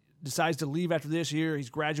decides to leave after this year, he's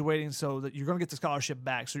graduating, so that you're going to get the scholarship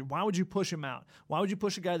back. So why would you push him out? Why would you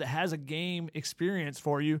push a guy that has a game experience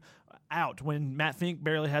for you out when Matt Fink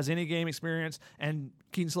barely has any game experience and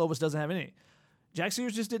Keaton Slovis doesn't have any? Jack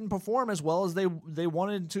Sears just didn't perform as well as they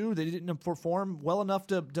wanted to. They didn't perform well enough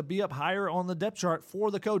to be up higher on the depth chart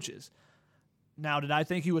for the coaches. Now, did I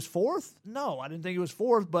think he was fourth? No, I didn't think he was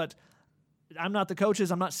fourth, but I'm not the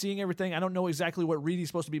coaches. I'm not seeing everything. I don't know exactly what read he's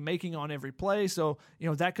supposed to be making on every play, so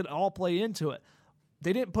that could all play into it.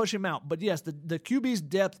 They didn't push him out, but yes, the QB's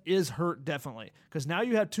depth is hurt definitely, because now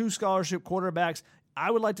you have two scholarship quarterbacks. I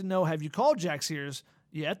would like to know, have you called Jack Sears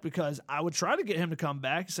yet? Because I would try to get him to come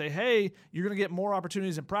back and say, hey, you're going to get more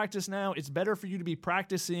opportunities in practice now. It's better for you to be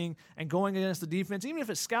practicing and going against the defense, even if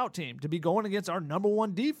it's scout team, to be going against our number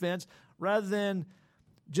one defense rather than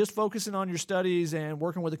just focusing on your studies and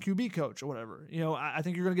working with a QB coach or whatever. I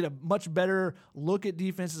think you're going to get a much better look at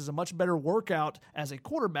defenses, a much better workout as a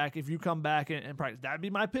quarterback if you come back and practice. That would be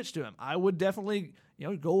my pitch to him. I would definitely,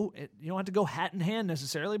 go. You don't have to go hat in hand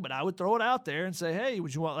necessarily, but I would throw it out there and say, hey,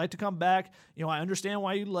 would you like to come back? I understand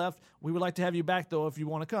why you left. We would like to have you back, though, if you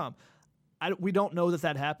want to come. We don't know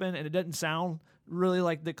that happened, and it doesn't sound really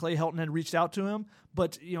like that Clay Helton had reached out to him.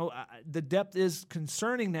 But, the depth is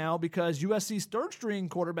concerning now because USC's third-string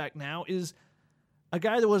quarterback now is a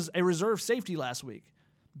guy that was a reserve safety last week.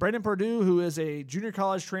 Brandon Purdue, who is a junior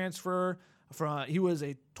college transfer, he was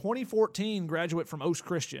a 2014 graduate from Oaks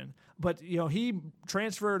Christian. But, he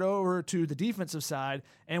transferred over to the defensive side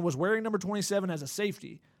and was wearing number 27 as a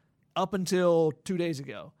safety up until 2 days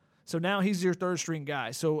ago. So now he's your third-string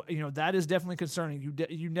guy. So, that is definitely concerning.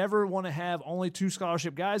 You never want to have only two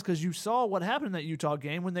scholarship guys because you saw what happened in that Utah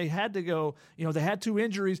game when they had to go, they had two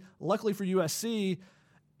injuries. Luckily for USC,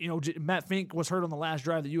 Matt Fink was hurt on the last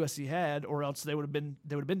drive that USC had, or else they would have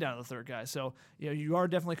been down to the third guy. So, you are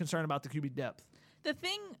definitely concerned about the QB depth. The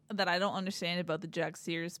thing that I don't understand about the Jack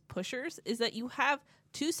Sears pushers is that you have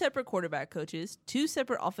two separate quarterback coaches, two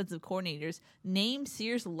separate offensive coordinators, named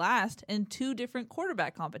Sears last in two different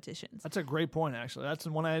quarterback competitions. That's a great point, actually. That's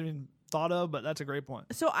one I hadn't even thought of, but that's a great point.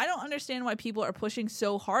 So I don't understand why people are pushing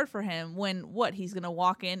so hard for him when, he's going to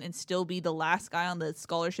walk in and still be the last guy on the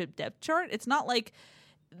scholarship depth chart? It's not like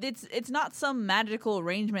it's not some magical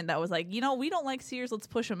arrangement that was like, we don't like Sears, let's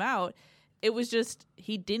push him out. It was just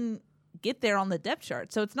he didn't get there on the depth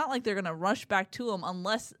chart. So it's not like they're going to rush back to him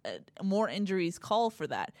unless more injuries call for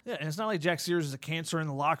that. Yeah, and it's not like Jack Sears is a cancer in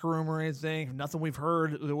the locker room or anything. Nothing we've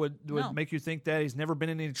heard that would make you think that. He's never been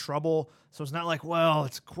in any trouble. So it's not like, well,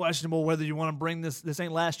 it's questionable whether you want to bring this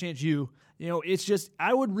ain't last chance you. It's just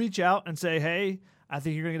I would reach out and say, hey, I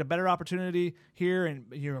think you're going to get a better opportunity here and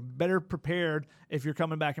you're better prepared if you're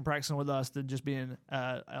coming back and practicing with us than just being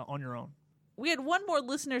on your own. We had one more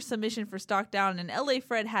listener submission for Stock Down, and LA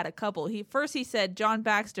Fred had a couple. He said, John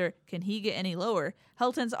Baxter, can he get any lower?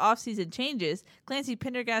 Helton's offseason changes. Clancy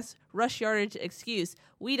Pendergast rush yardage excuse.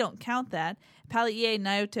 We don't count that. Palier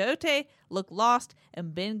Naoteote look lost,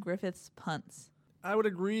 and Ben Griffith's punts. I would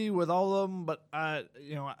agree with all of them, but I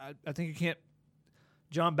think you can't.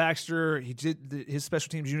 John Baxter, his special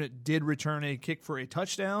teams unit did return a kick for a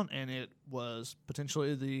touchdown, and it was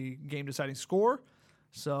potentially the game-deciding score.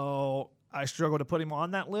 So I struggle to put him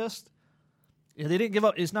on that list. They didn't give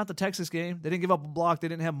up. It's not the Texas game. They didn't give up a block. They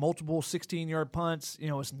didn't have multiple 16-yard punts.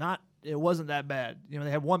 It wasn't that bad. They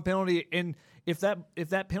had one penalty, and if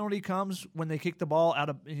that penalty comes when they kick the ball out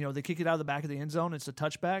of, they kick it out of the back of the end zone, it's a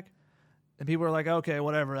touchback. And people are like, okay,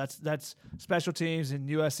 whatever. That's special teams, and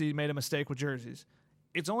USC made a mistake with jerseys.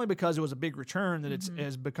 It's only because it was a big return that it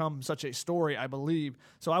has become such a story, I believe.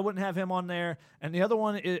 So I wouldn't have him on there. And the other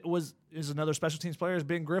one is another special teams player, is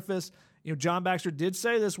Ben Griffiths. John Baxter did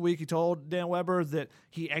say this week, he told Dan Weber that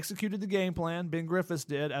he executed the game plan. Ben Griffiths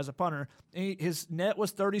did as a punter. His net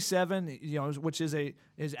was 37, which is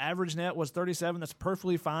his average net was 37. That's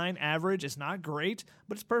perfectly fine average. It's not great,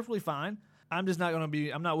 but it's perfectly fine. I'm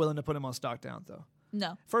not willing to put him on Stock Down though.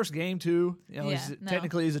 No. First game, too. No.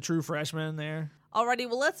 Technically, he's a true freshman there. Alrighty,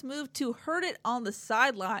 well, let's move to Heard It on the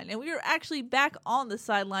Sideline. And we are actually back on the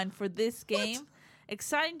sideline for this game. What?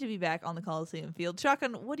 Exciting to be back on the Coliseum field.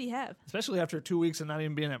 Shotgun, what do you have? Especially after 2 weeks of not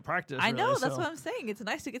even being at practice. I know, that's what I'm saying. It's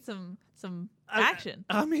nice to get some action.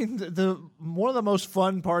 I mean, the one of the most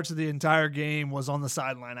fun parts of the entire game was on the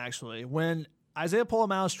sideline, actually. When Isaiah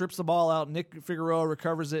Pola-Mao strips the ball out, Nick Figueroa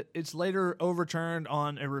recovers it. It's later overturned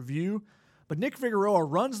on a review. But Nick Figueroa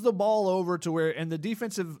runs the ball over to where, and the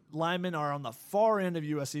defensive linemen are on the far end of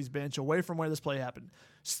USC's bench, away from where this play happened.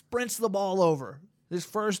 Sprints the ball over. His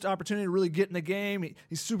first opportunity to really get in the game.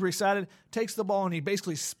 He's super excited. Takes the ball and he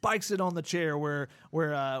basically spikes it on the chair where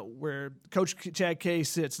Coach Chad K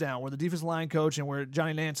sits down, where the defensive line coach and where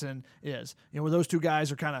Johnny Nansen is. Where those two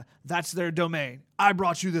guys are kind of, that's their domain. I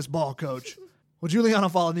brought you this ball, coach. Well, Giuliano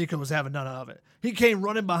Falanico was having none of it. He came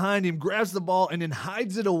running behind him, grabs the ball, and then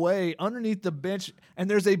hides it away underneath the bench. And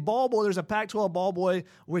there's a ball boy. There's a Pac-12 ball boy,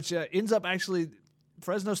 which ends up actually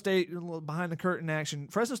Fresno State behind the curtain action.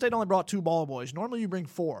 Fresno State only brought 2 ball boys. Normally you bring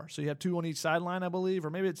 4, so you have 2 on each sideline, I believe, or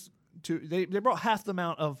maybe it's 2. They brought half the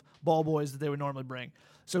amount of ball boys that they would normally bring.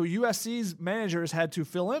 So USC's managers had to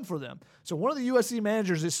fill in for them. So one of the USC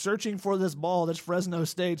managers is searching for this ball that's Fresno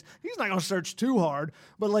State's. He's not going to search too hard,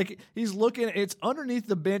 but he's looking. It's underneath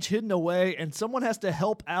the bench, hidden away, and someone has to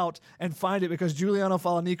help out and find it because Giuliano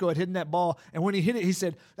Falanico had hidden that ball. And when he hit it, he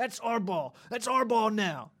said, "That's our ball. That's our ball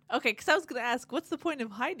now." Okay, because I was going to ask, what's the point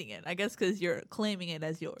of hiding it? I guess because you're claiming it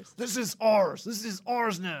as yours. This is ours. This is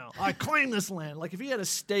ours now. I claim this land. Like if he had a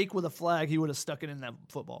stake with a flag, he would have stuck it in that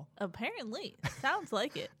football. Apparently. Sounds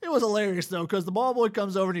like it. It was hilarious, though, because the ball boy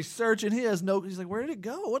comes over and he's searching. He's like, where did it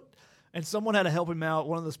go? What? And someone had to help him out.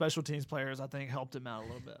 One of the special teams players, I think, helped him out a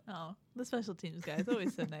little bit. Oh, the special teams guys,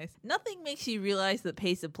 always so nice. Nothing makes you realize the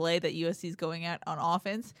pace of play that USC is going at on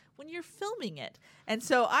offense when you're filming it. And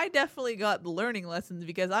so I definitely got the learning lessons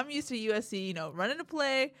because I'm used to USC, running a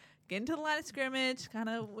play, getting to the line of scrimmage, kind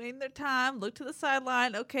of waiting their time, look to the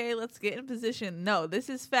sideline. Okay, let's get in position. No, this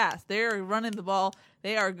is fast. They're running the ball.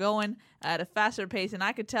 They are going at a faster pace, and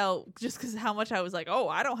I could tell just because how much I was like, oh,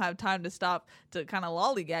 I don't have time to stop to kind of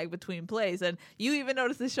lollygag between plays. And you even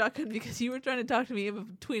noticed this, Shotgun, because you were trying to talk to me in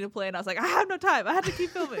between a play, and I was like, I have no time. I have to keep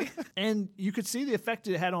filming. And you could see the effect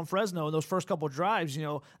it had on Fresno in those first couple of drives.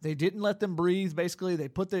 They didn't let them breathe. Basically, they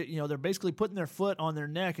put they're basically putting their foot on their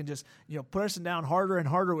neck and just pressing down harder and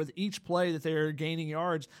harder with each play that they're gaining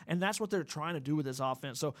yards. And that's what they're trying to do with this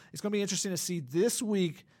offense. So it's going to be interesting to see this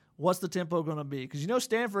week. What's the tempo going to be? Because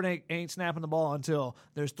Stanford ain't snapping the ball until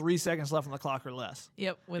there's 3 seconds left on the clock or less.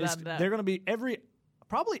 Yep, without a doubt. They're going to be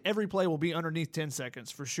probably every play will be underneath 10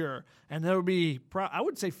 seconds for sure. And there will be, I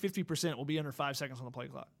would say 50% will be under 5 seconds on the play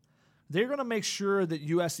clock. They're going to make sure that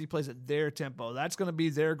USC plays at their tempo. That's going to be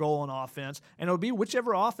their goal on offense. And it'll be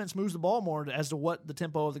whichever offense moves the ball more as to what the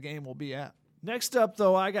tempo of the game will be at. Next up,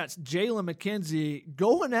 though, I got Jalen McKenzie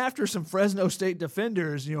going after some Fresno State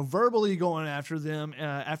defenders, verbally going after them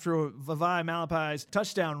after Vavae Malapai's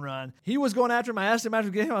touchdown run. He was going after him. I asked him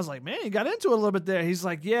after the game. I was like, man, he got into it a little bit there. He's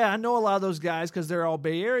like, yeah, I know a lot of those guys because they're all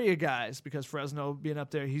Bay Area guys because Fresno being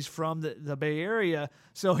up there, he's from the Bay Area.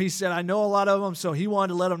 So he said, I know a lot of them. So he wanted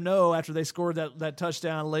to let them know after they scored that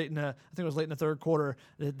touchdown late in I think it was late in the third quarter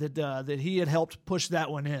that he had helped push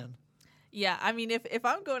that one in. Yeah, I mean, if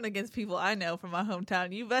I'm going against people I know from my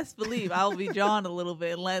hometown, you best believe I'll be jawing a little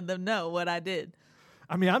bit and letting them know what I did.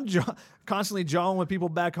 I mean, I'm constantly jawing with people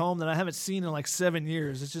back home that I haven't seen in like 7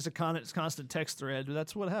 years. It's just a constant text thread.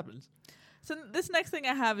 That's what happens. So this next thing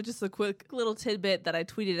I have is just a quick little tidbit that I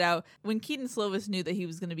tweeted out. When Keaton Slovis knew that he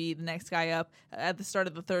was going to be the next guy up at the start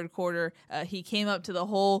of the third quarter, he came up to the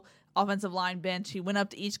whole offensive line bench. He went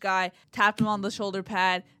up to each guy, tapped him on the shoulder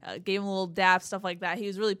pad, gave him a little dap, stuff like that. He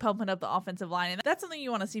was really pumping up the offensive line. And that's something you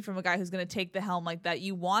want to see from a guy who's going to take the helm like that.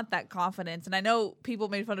 You want that confidence. And I know people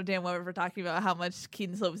made fun of Dan Weber for talking about how much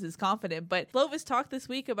Keaton Slovis is confident, but Slovis talked this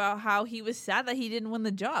week about how he was sad that he didn't win the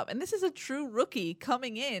job. And this is a true rookie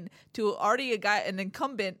coming in to already an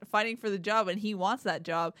incumbent fighting for the job, and he wants that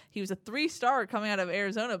job. He was a 3-star coming out of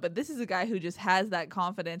Arizona, but this is a guy who just has that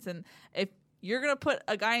confidence. And if you're going to put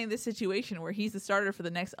a guy in this situation where he's the starter for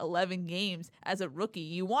the next 11 games as a rookie,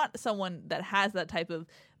 you want someone that has that type of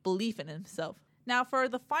belief in himself. Now, for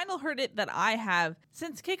the final Heard It that I have,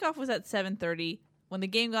 since kickoff was at 7:30, when the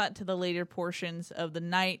game got to the later portions of the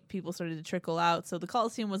night, people started to trickle out. So the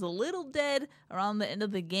Coliseum was a little dead around the end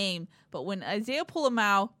of the game. But when Isaiah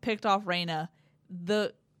Pola-Mao picked off Reyna,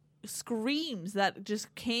 the screams that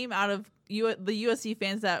just came out of the USC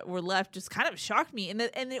fans that were left just kind of shocked me. And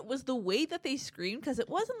it was the way that they screamed, because it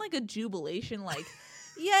wasn't like a jubilation, like,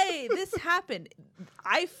 yay, this happened.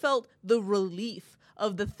 I felt the relief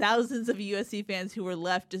of the thousands of USC fans who were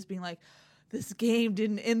left just being like, this game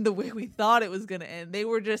didn't end the way we thought it was going to end. They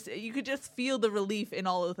were just, you could just feel the relief in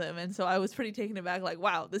all of them. And so I was pretty taken aback, like,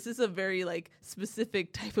 wow, this is a very like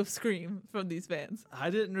specific type of scream from these fans. I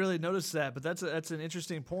didn't really notice that, but that's an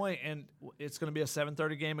interesting point, and it's going to be a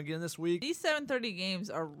 7:30 game again this week. These 7:30 games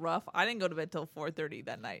are rough. I didn't go to bed till 4:30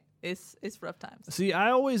 that night. It's rough times. See,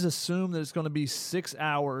 I always assume that it's going to be 6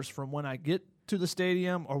 hours from when I get to the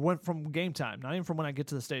stadium, or went from game time, not even from when I get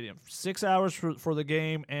to the stadium. 6 hours for the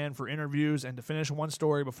game and for interviews and to finish one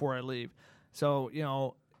story before I leave. So,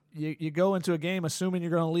 you go into a game assuming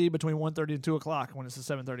you're going to leave between 1:30 and 2 o'clock when it's a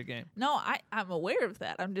 7:30 game. No, I'm aware of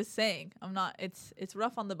that. I'm just saying. I'm not. It's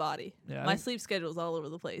rough on the body. Yeah, my sleep schedule's all over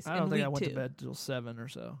the place. I don't think I went to bed till 7 or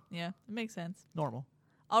so. Yeah, it makes sense. Normal.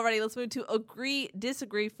 Alrighty, let's move to agree,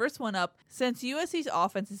 disagree. First one up. Since USC's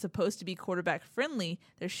offense is supposed to be quarterback friendly,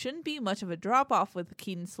 there shouldn't be much of a drop off with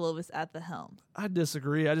Kedon Slovis at the helm. I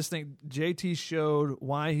disagree. I just think JT showed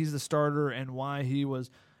why he's the starter and why he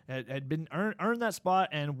had been earned that spot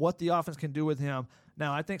and what the offense can do with him.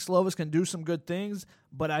 Now, I think Slovis can do some good things,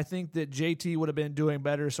 but I think that JT would have been doing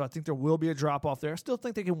better, so I think there will be a drop off there. I still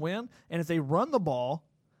think they can win, and if they run the ball,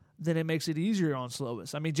 then it makes it easier on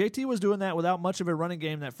Slovis. I mean, JT was doing that without much of a running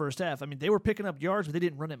game that first half. I mean, they were picking up yards, but they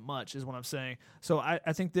didn't run it much, is what I'm saying. So I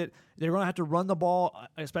think that they're going to have to run the ball,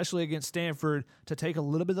 especially against Stanford, to take a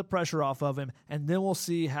little bit of the pressure off of him, and then we'll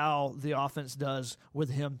see how the offense does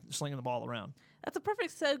with him slinging the ball around. That's a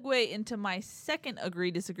perfect segue into my second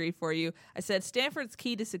agree-disagree for you. I said Stanford's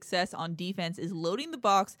key to success on defense is loading the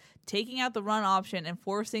box, taking out the run option, and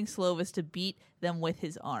forcing Slovis to beat them with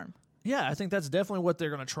his arm. Yeah, I think that's definitely what they're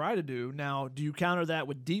going to try to do. Now, do you counter that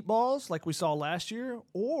with deep balls like we saw last year,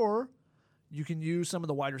 or you can use some of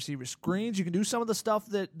the wide receiver screens? You can do some of the stuff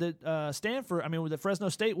that Stanford, that Fresno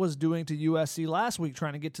State was doing to USC last week,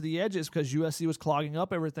 trying to get to the edges because USC was clogging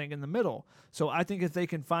up everything in the middle. So I think if they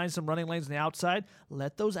can find some running lanes on the outside,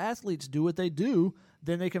 let those athletes do what they do,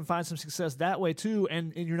 then they can find some success that way too,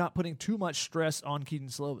 and you're not putting too much stress on Kedon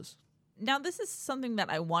Slovis. Now, this is something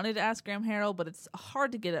that I wanted to ask Graham Harrell, but it's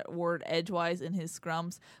hard to get a word edgewise in his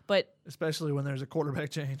scrums. But especially when there's a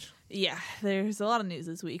quarterback change. Yeah, there's a lot of news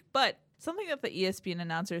this week. But something that the ESPN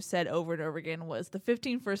announcers said over and over again was the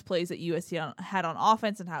 15 first plays that USC had on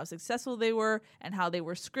offense and how successful they were and how they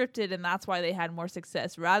were scripted, and that's why they had more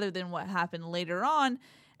success rather than what happened later on.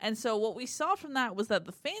 And so what we saw from that was that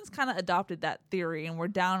the fans kind of adopted that theory and were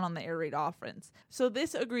down on the air raid offense. So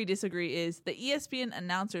this agree-disagree is the ESPN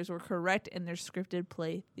announcers were correct in their scripted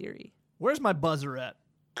play theory. Where's my buzzer at?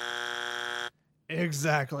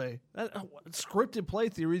 Exactly. Scripted play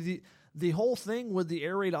theory, the whole thing with the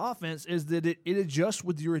air raid offense is that it adjusts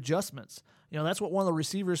with your adjustments. That's what one of the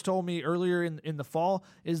receivers told me earlier in the fall,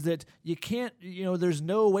 is that you can't, there's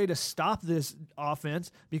no way to stop this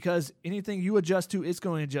offense because anything you adjust to, it's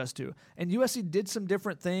going to adjust to. And USC did some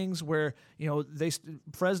different things where,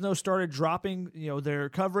 Fresno started dropping, their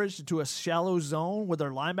coverage to a shallow zone with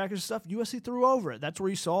their linebackers and stuff. USC threw over it. That's where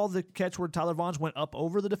you saw the catch where Tyler Vaughns went up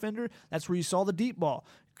over the defender. That's where you saw the deep ball.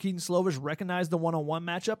 Kedon Slovis recognized the one-on-one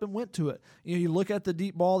matchup and went to it. You look at the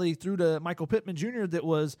deep ball that he threw to Michael Pittman Jr. that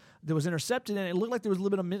was intercepted, and it looked like there was a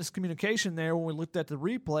little bit of miscommunication there when we looked at the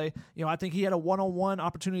replay. I think he had a one-on-one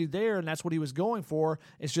opportunity there, and that's what he was going for.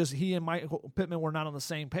 It's just he and Michael Pittman were not on the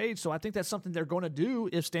same page. So I think that's something they're going to do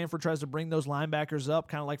if Stanford tries to bring those linebackers up,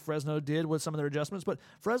 kind of like Fresno did with some of their adjustments. But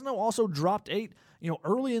Fresno also dropped 8,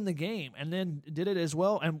 early in the game, and then did it as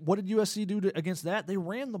well. And what did USC do against that? They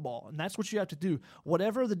ran the ball, and that's what you have to do.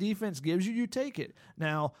 Whatever the defense gives you, you take it.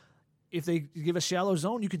 Now, if they give a shallow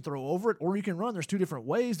zone, you can throw over it or you can run. There's two different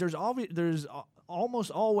ways. There's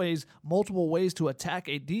almost always multiple ways to attack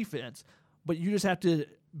a defense, but you just have to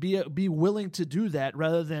be willing to do that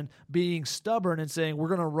rather than being stubborn and saying we're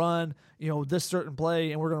going to run this certain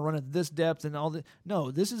play and we're going to run at this depth and all that.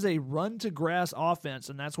 No, this is a run to grass offense,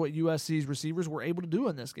 and that's what USC's receivers were able to do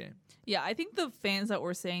in this game. Yeah, I think the fans that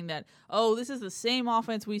were saying that, this is the same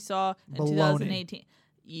offense we saw in Baloney. 2018.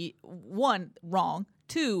 One, wrong.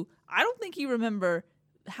 Two, I don't think you remember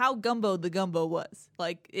how gumbo the gumbo was.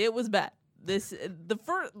 Like, it was bad.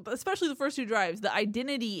 Especially the first 2 drives, the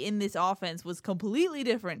identity in this offense was completely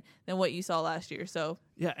different than what you saw last year. So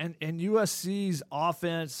yeah, and USC's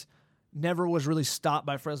offense, never was really stopped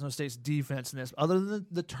by Fresno State's defense in this, other than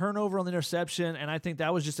the turnover on the interception. And I think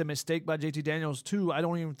that was just a mistake by JT Daniels too. I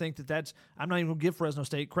don't even think I'm not even going to give Fresno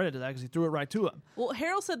State credit to that because he threw it right to him. Well,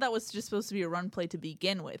 Harrell said that was just supposed to be a run play to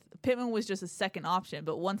begin with. Pittman was just a second option,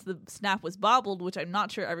 but once the snap was bobbled, which I'm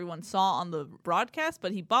not sure everyone saw on the broadcast,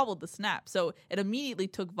 but he bobbled the snap, so it immediately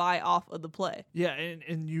took Vi off of the play. Yeah, and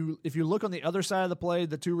if you look on the other side of the play,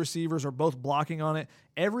 the two receivers are both blocking on it.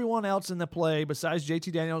 Everyone else in the play, besides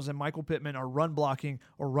JT Daniels and Michael Pittman, are run blocking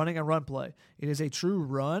or running a run play. It is a true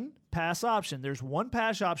run pass option. There's one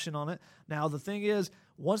pass option on it. Now, the thing is,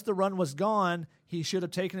 once the run was gone, he should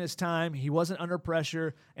have taken his time. He wasn't under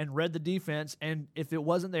pressure and read the defense. And if it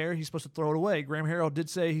wasn't there, he's supposed to throw it away. Graham Harrell did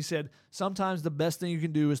say, he said, sometimes the best thing you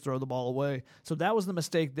can do is throw the ball away. So that was the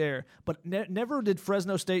mistake there. But never did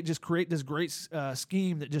Fresno State just create this great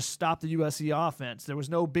scheme that just stopped the USC offense. There was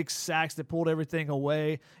no big sacks that pulled everything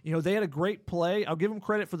away. You know, they had a great play. I'll give them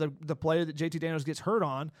credit for the play that JT Daniels gets hurt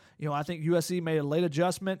on. You know, I think USC made a late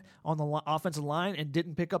adjustment on the offensive line and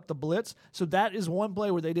didn't pick up the blitz. So that is one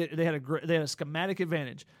play where they had a schematic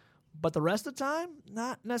advantage. But the rest of the time,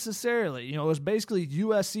 not necessarily. You know, it was basically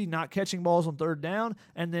USC not catching balls on third down,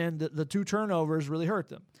 and then the two turnovers really hurt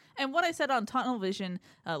them. And what I said on Tunnel Vision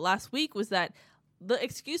last week was that the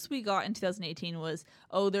excuse we got in 2018 was,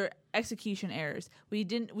 oh, they're execution errors. We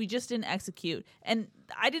just didn't execute. And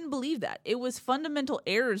I didn't believe that. It was fundamental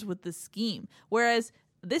errors with the scheme. Whereas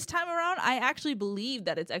this time around, I actually believe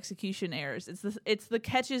that it's execution errors. It's the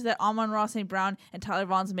catches that Amon-Ra St. Brown and Tyler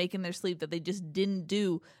Vaughn's make in their sleep that they just didn't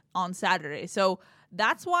do on Saturday. So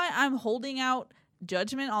that's why I'm holding out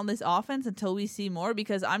judgment on this offense until we see more,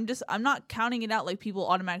 because I'm not counting it out like people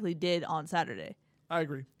automatically did on Saturday. I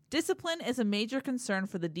agree. Discipline is a major concern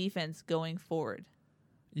for the defense going forward.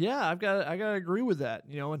 Yeah, I gotta agree with that.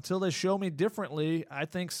 You know, until they show me differently, I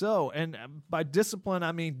think so. And by discipline,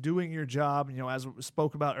 I mean doing your job. You know, as we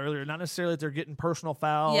spoke about earlier, not necessarily that they're getting personal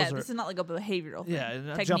fouls. Yeah, this is not like a behavioral thing. Yeah,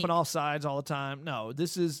 not jumping off sides all the time. No,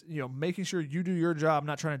 this is, you know, making sure you do your job,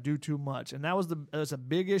 not trying to do too much. And that's a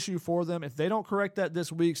big issue for them. If they don't correct that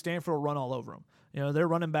this week, Stanford will run all over them. You know, their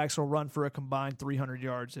running backs will run for a combined 300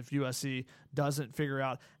 yards if USC doesn't figure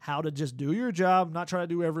out how to just do your job, not try to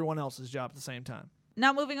do everyone else's job at the same time.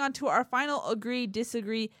 Now moving on to our final agree,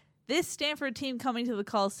 disagree. This Stanford team coming to the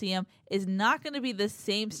Coliseum is not going to be the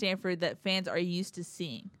same Stanford that fans are used to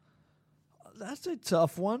seeing. That's a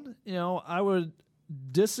tough one. You know, I would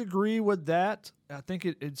disagree with that. I think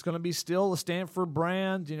it's going to be still the Stanford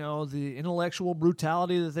brand, you know, the intellectual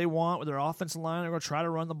brutality that they want with their offensive line. They're going to try to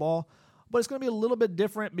run the ball. But it's going to be a little bit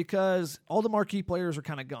different because all the marquee players are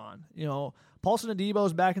kind of gone. You know, Paulson Adebo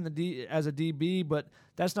is back in as a DB, but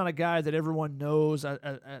that's not a guy that everyone knows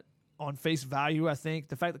on face value, I think.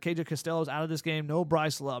 The fact that KJ Costello is out of this game, no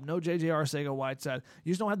Bryce Love, no J.J. Arcega-Whiteside,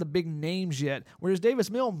 you just don't have the big names yet, whereas Davis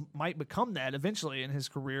Mill might become that eventually in his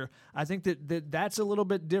career. I think that's a little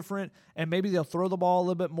bit different, and maybe they'll throw the ball a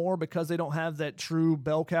little bit more because they don't have that true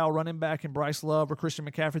bell cow running back in Bryce Love or Christian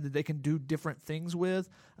McCaffrey that they can do different things with.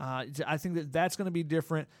 I think that's going to be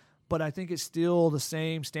different. But I think it's still the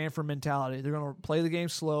same Stanford mentality. They're going to play the game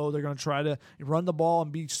slow. They're going to try to run the ball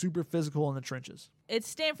and be super physical in the trenches. It's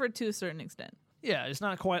Stanford to a certain extent. Yeah, it's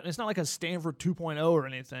not like a Stanford 2.0 or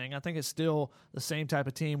anything. I think it's still the same type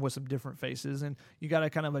of team with some different faces, and you got to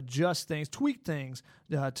kind of adjust things, tweak things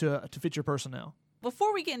to fit your personnel.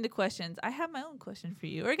 Before we get into questions, I have my own question for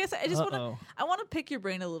you. Or I guess I just want to pick your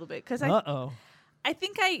brain a little bit because I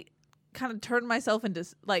think I kind of turned myself into,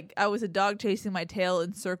 like, I was a dog chasing my tail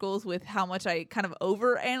in circles with how much I kind of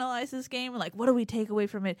overanalyze this game. Like, what do we take away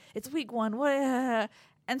from it? It's week one.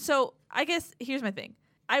 And so I guess here's my thing.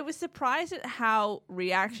 I was surprised at how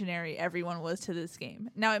reactionary everyone was to this game.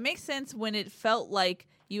 Now, it makes sense when it felt like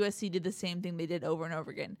USC did the same thing they did over and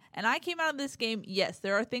over again. And I came out of this game, yes,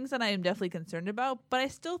 there are things that I am definitely concerned about, but I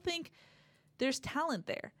still think there's talent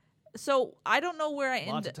there. So I don't know where I end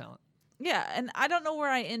up. Lots of talent. Yeah, and I don't know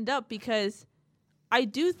where I end up because I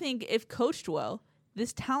do think if coached well,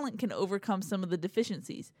 this talent can overcome some of the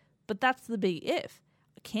deficiencies. But that's the big if.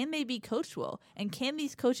 Can they be coached well? And can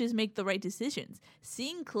these coaches make the right decisions?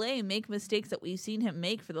 Seeing Clay make mistakes that we've seen him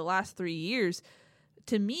make for the last 3 years,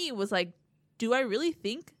 to me was like, do I really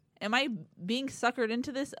think? Am I being suckered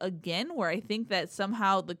into this again where I think that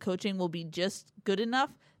somehow the coaching will be just good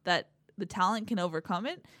enough that the talent can overcome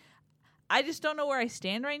it? I just don't know where I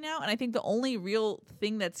stand right now, and I think the only real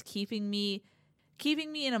thing that's keeping me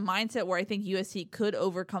in a mindset where I think USC could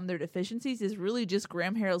overcome their deficiencies is really just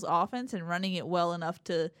Graham Harrell's offense and running it well enough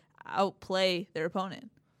to outplay their opponent.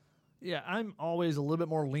 Yeah, I'm always a little bit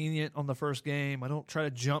more lenient on the first game. I don't try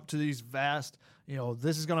to jump to these vast,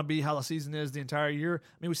 this is going to be how the season is the entire year.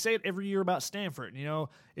 I mean, we say it every year about Stanford.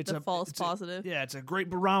 It's The false positive. It's a great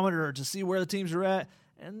barometer to see where the teams are at.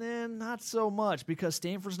 And then not so much because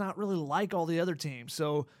Stanford's not really like all the other teams.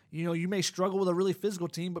 So, you may struggle with a really physical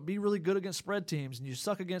team, but be really good against spread teams. And you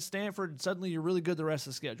suck against Stanford, and suddenly you're really good the rest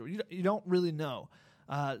of the schedule. You don't really know.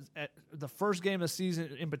 At the first game of the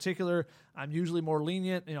season in particular, I'm usually more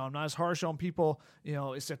lenient. I'm not as harsh on people,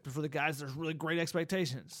 except for the guys there's really great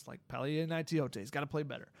expectations, like Palia and Itiote. He's got to play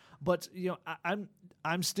better. But,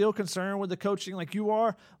 I'm still concerned with the coaching like you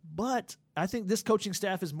are, but I think this coaching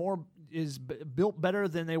staff is built better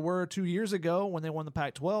than they were 2 years ago when they won the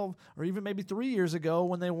Pac-12, or even maybe 3 years ago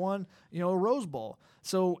when they won, a Rose Bowl.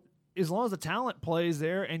 So as long as the talent plays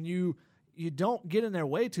there and you don't get in their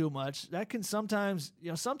way too much, that can sometimes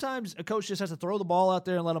a coach just has to throw the ball out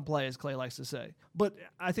there and let them play, as Clay likes to say. But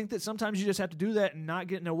I think that sometimes you just have to do that and not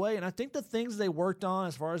get in their way. And I think the things they worked on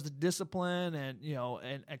as far as the discipline and,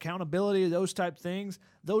 and accountability, those type things,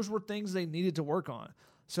 those were things they needed to work on.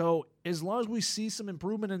 So as long as we see some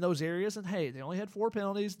improvement in those areas, and hey, they only had 4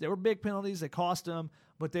 penalties. They were big penalties. They cost them,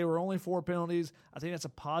 but they were only 4 penalties. I think that's a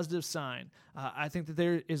positive sign. I think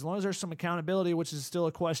that as long as there's some accountability, which is still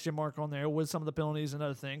a question mark on there with some of the penalties and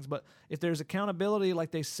other things, but if there's accountability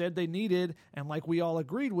like they said they needed and like we all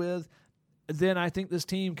agreed with, then I think this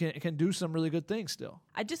team can do some really good things still.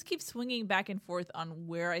 I just keep swinging back and forth on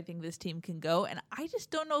where I think this team can go, and I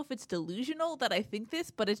just don't know if it's delusional that I think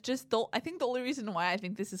this, but it's just I think the only reason why I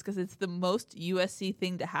think this is because it's the most USC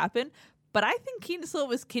thing to happen. But I think Kedon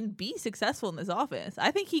Slovis can be successful in this offense.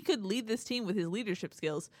 I think he could lead this team with his leadership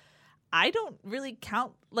skills. I don't really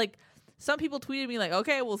count, some people tweeted me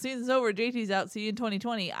okay, well, season's over, JT's out, see you in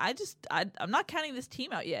 2020. I'm not counting this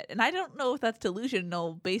team out yet. And I don't know if that's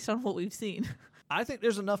delusional based on what we've seen. I think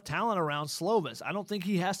there's enough talent around Slovis. I don't think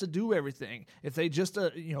he has to do everything. If they just,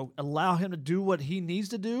 allow him to do what he needs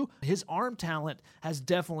to do, his arm talent has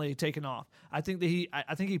definitely taken off. I think that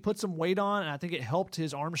he put some weight on, and I think it helped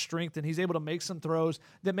his arm strength, and he's able to make some throws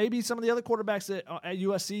that maybe some of the other quarterbacks at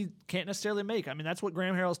USC can't necessarily make. I mean, that's what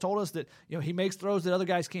Graham Harrell's told us, that he makes throws that other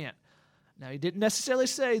guys can't. Now, he didn't necessarily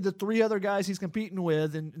say the 3 other guys he's competing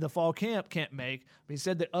with in the fall camp can't make, but he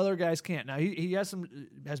said that other guys can't. Now, he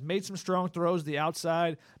has made some strong throws to the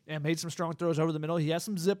outside and made some strong throws over the middle. He has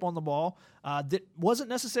some zip on the ball that wasn't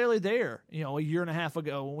necessarily there, a year and a half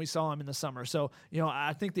ago when we saw him in the summer. So,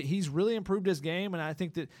 I think that he's really improved his game, and I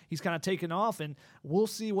think that he's kind of taken off, and we'll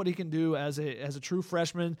see what he can do as a true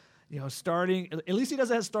freshman. Starting, at least he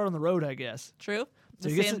doesn't have to start on the road, I guess. True. So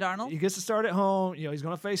Sam Darnold. He gets to start at home. He's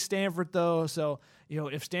going to face Stanford, though. So,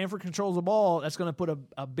 if Stanford controls the ball, that's going to put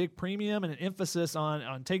a big premium and an emphasis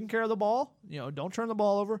on taking care of the ball. Don't turn the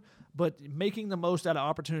ball over, but making the most out of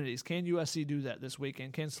opportunities. Can USC do that this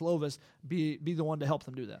weekend? Can Slovis be the one to help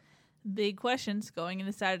them do that? Big questions going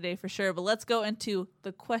into Saturday for sure. But let's go into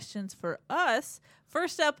the questions for us.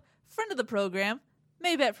 First up, friend of the program,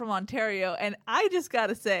 Maybet from Ontario, and I just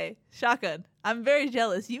gotta say, shotgun, I'm very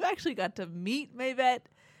jealous. You actually got to meet Maybet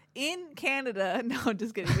in Canada. No, I'm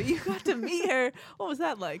just kidding. But you got to meet her. What was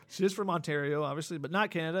that like? She's from Ontario, obviously, but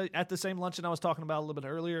not Canada. At the same luncheon I was talking about a little bit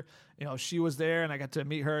earlier, she was there, and I got to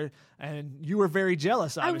meet her, and you were very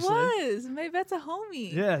jealous, obviously. I was. Maybet's a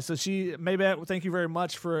homie. Yeah, so Maybet, thank you very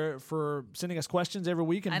much for sending us questions every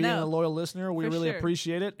week and being a loyal listener. We really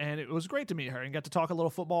appreciate it, and it was great to meet her and got to talk a little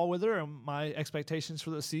football with her and my expectations for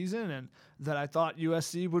the season, and that I thought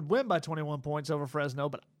USC would win by 21 points over Fresno,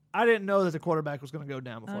 but I didn't know that the quarterback was going to go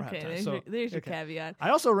down before halftime. There's your caveat. I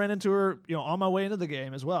also ran into her, on my way into the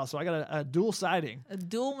game as well. So I got a dual sighting. A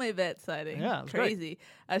dual Maybet sighting. Yeah, crazy.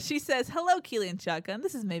 She says, "Hello, Keely and Shotgun.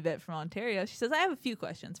 This is Maybet from Ontario." She says, "I have a few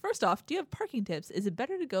questions. First off, do you have parking tips? Is it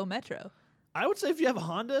better to go Metro?" I would say if you have a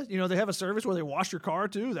Honda, they have a service where they wash your car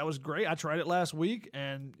too. That was great. I tried it last week,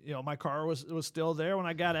 and my car was still there when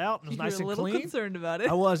I got out. It was nice and clean. You were a little concerned about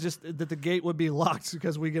it. I was, just that the gate would be locked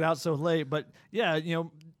because we get out so late. But yeah,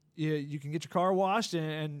 you can get your car washed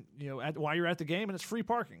and while you're at the game, and it's free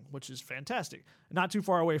parking, which is fantastic. Not too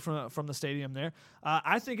far away from the stadium there.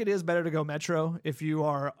 I think it is better to go Metro if you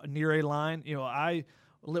are near a line.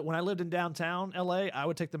 When I lived in downtown LA, I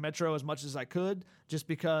would take the Metro as much as I could, just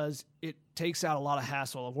because it takes out a lot of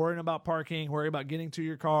hassle of worrying about parking, worrying about getting to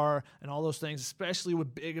your car, and all those things, especially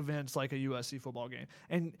with big events like a USC football game.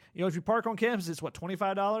 And if you park on campus, it's what,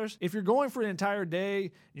 $25? If you're going for an entire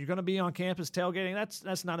day, you're going to be on campus tailgating.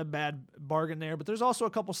 That's not a bad bargain there. But there's also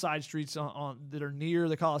a couple side streets on that are near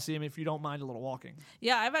the Coliseum if you don't mind a little walking.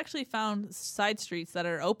 Yeah, I've actually found side streets that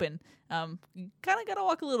are open You kind of got to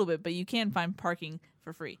walk a little bit, but you can find parking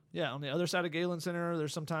for free. Yeah, on the other side of Galen Center,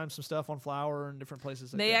 there's sometimes some stuff on Flower and different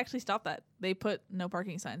places. They actually stopped that. They put no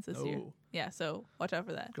parking signs this year. Yeah, so watch out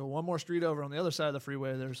for that. Go one more street over on the other side of the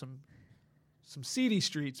freeway. There's some seedy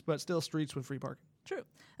streets, but still streets with free parking. True.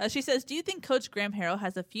 She says, do you think Coach Graham Harrell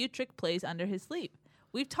has a few trick plays under his sleeve?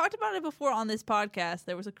 We've talked about it before on this podcast.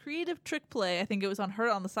 There was a creative trick play. I think it was on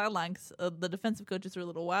the sideline. The defensive coaches were a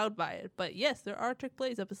little wowed by it. But yes, there are trick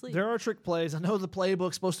plays up his sleeve. There are trick plays. I know the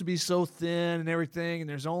playbook's supposed to be so thin and everything, and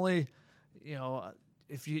there's only,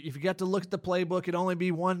 if you got to look at the playbook, it'd only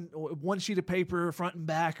be one sheet of paper, front and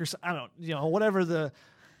back, or I don't, whatever the.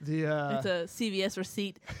 It's a CVS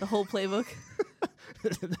receipt, the whole playbook.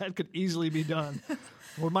 That could easily be done.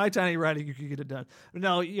 With my tiny writing, you could get it done. But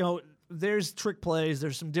no, there's trick plays.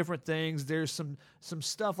 There's some different things. There's some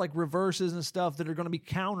stuff like reverses and stuff that are going to be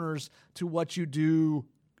counters to what you do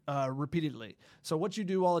repeatedly. So what you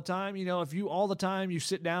do all the time, if you all the time you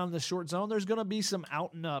sit down in the short zone, there's going to be some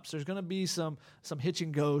out and ups. There's going to be some hitch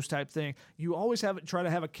and goes type thing. You always try to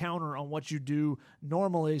have a counter on what you do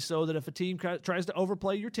normally, so that if a team tries to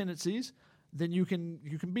overplay your tendencies, then you can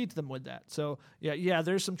beat them with that. So yeah,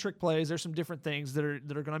 there's some trick plays. There's some different things that are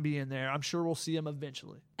going to be in there. I'm sure we'll see them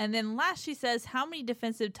eventually. And then last, she says, how many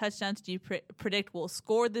defensive touchdowns do you predict will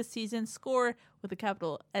score this season? Score with a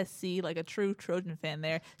capital SC, like a true Trojan fan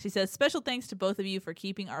there. She says, special thanks to both of you for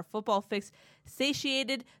keeping our football fix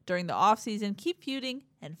satiated during the offseason. Keep feuding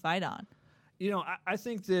and fight on. I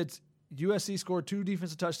think that USC scored 2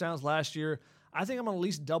 defensive touchdowns last year. I think I'm going to at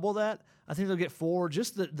least double that. I think they'll get 4.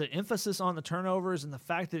 Just the emphasis on the turnovers and the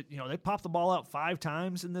fact that, they popped the ball out 5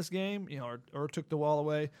 times in this game, or took the ball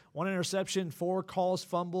away. 1 interception, 4 caused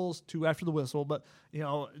fumbles, 2 after the whistle. But,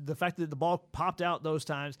 the fact that the ball popped out those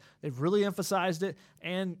times, they've really emphasized it.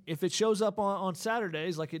 And if it shows up on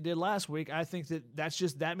Saturdays like it did last week, I think that's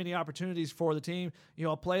just that many opportunities for the team.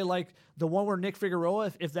 A play like the one where Nick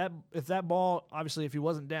Figueroa, if that ball, obviously if he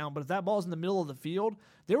wasn't down, but if that ball's in the middle of the field,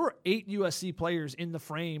 there were 8 USC players in the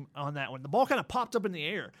frame on that one. The ball kind of popped up in the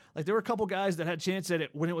air. Like there were a couple guys that had a chance at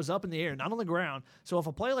it when it was up in the air, not on the ground. So if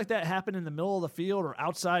a play like that happened in the middle of the field or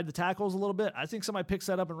outside the tackles a little bit, I think somebody picks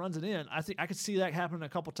that up and runs it in. I think I could see that happen a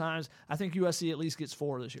couple times. I think USC at least gets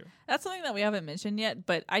 4 this year. That's something that we haven't mentioned yet,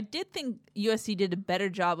 but I did think USC did a better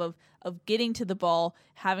job of getting to the ball,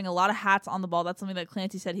 having a lot of hats on the ball. That's something that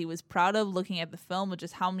Clancy said he was proud of, looking at the film of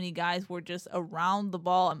just how many guys were just around the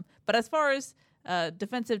ball. But as far as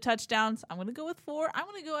defensive touchdowns, I'm going to go with 4. I'm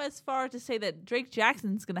going to go as far to say that Drake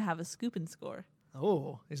Jackson's going to have a scoop and score.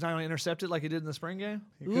 Oh, he's not going to intercept it like he did in the spring game?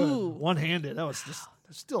 He could. Ooh. One-handed. That was just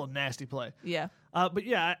still a nasty play. Yeah. But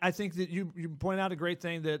yeah, I think that you point out a great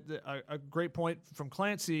thing, a great point from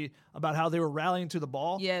Clancy about how they were rallying to the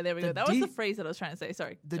ball. Yeah, there we go. That was the phrase that I was trying to say.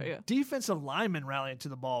 Sorry. The defensive lineman rallying to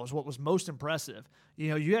the ball was what was most impressive.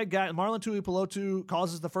 You had Marlon Tuipulotu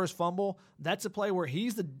causes the first fumble. That's a play where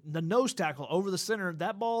he's the nose tackle over the center.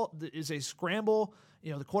 That ball is a scramble.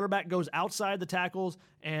 The quarterback goes outside the tackles,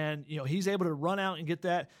 and he's able to run out and get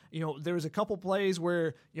that. There was a couple plays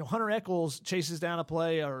where Hunter Echols chases down a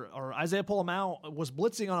play, or Isaiah Polamau was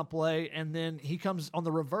blitzing on a play, and then he comes on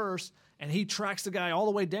the reverse and he tracks the guy all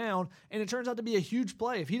the way down, and it turns out to be a huge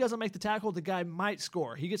play. If he doesn't make the tackle, the guy might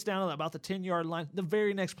score. He gets down to about the 10-yard line. The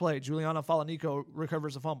very next play, Giuliano Falanico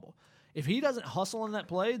recovers a fumble. If he doesn't hustle in that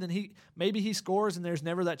play, then maybe he scores, and there's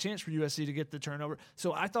never that chance for USC to get the turnover.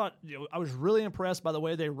 So I thought I was really impressed by the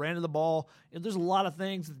way they ran to the ball. There's a lot of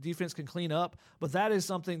things that the defense can clean up, but that is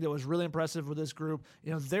something that was really impressive with this group.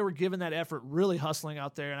 They were given that effort, really hustling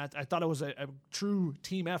out there, and I thought it was a true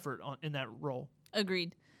team effort in that role.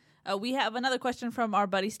 Agreed. We have another question from our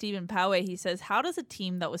buddy Stephen Poway. He says, how does a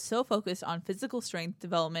team that was so focused on physical strength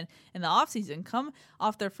development in the offseason come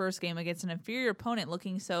off their first game against an inferior opponent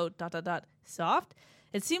looking so ... soft?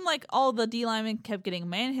 It seemed like all the D linemen kept getting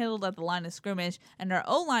manhandled at the line of scrimmage, and our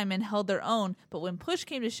O linemen held their own, but when push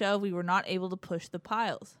came to shove, we were not able to push the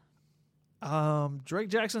piles. Drake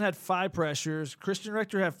Jackson had 5 pressures. Christian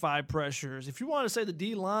Rector had 5 pressures. If you want to say the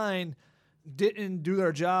D line didn't do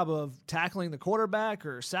their job of tackling the quarterback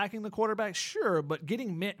or sacking the quarterback, sure, but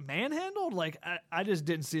getting manhandled, I just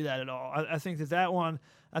didn't see that at all. I think that one,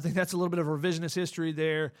 I think that's a little bit of revisionist history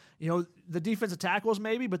there. The defensive tackles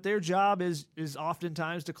maybe, but their job is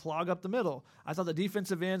oftentimes to clog up the middle. I thought the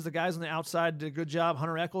defensive ends, the guys on the outside, did a good job.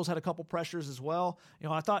 Hunter Echols had a couple pressures as well.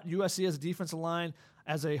 I thought USC as a defensive line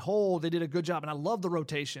as a whole, they did a good job, and I love the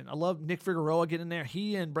rotation. I love Nick Figueroa getting there.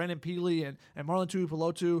 He and Brandon Peely and Marlon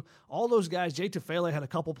Tuipulotu, all those guys. Jay Tufele had a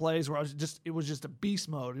couple plays where it was just a beast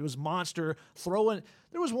mode. It was monster throwing.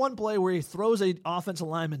 There was one play where he throws an offensive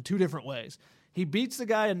lineman 2 different ways. He beats the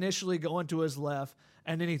guy initially going to his left,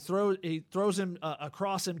 and then he throws him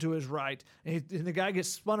across him to his right, and the guy gets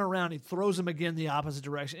spun around. He throws him again the opposite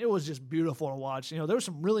direction. It was just beautiful to watch. There was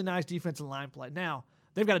some really nice defensive line play. Now,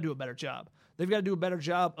 they've got to do a better job. They've got to do a better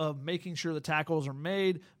job of making sure the tackles are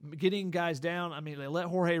made, getting guys down. I mean, they let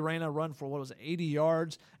Jorge Reyna run for, 80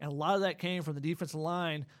 yards, and a lot of that came from the defensive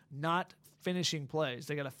line not finishing plays.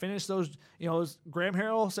 They got to finish those. As Graham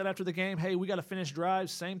Harrell said after the game, hey, we got to finish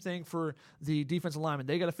drives. Same thing for the defensive linemen.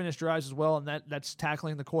 They got to finish drives as well, and that's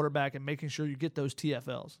tackling the quarterback and making sure you get those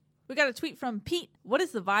TFLs. We got a tweet from Pete. What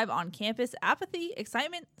is the vibe on campus? Apathy?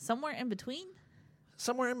 Excitement? Somewhere in between?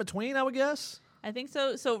 Somewhere in between, I would guess. I think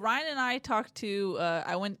so. So Ryan and I talked to,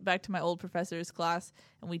 I went back to my old professor's class,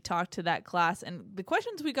 and we talked to that class, and the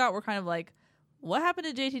questions we got were kind of like, what happened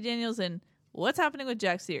to JT Daniels and what's happening with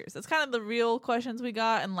Jack Sears? That's kind of the real questions we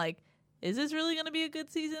got, and like, is this really going to be a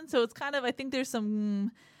good season? So it's kind of, I think there's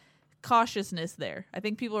some cautiousness there. I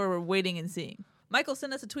think people are waiting and seeing. Michael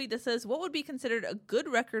sent us a tweet that says, what would be considered a good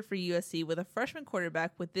record for USC with a freshman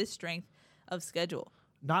quarterback with this strength of schedule?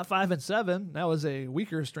 Not 5-7. That was a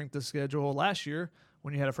weaker strength of schedule last year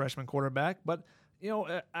when you had a freshman quarterback. But,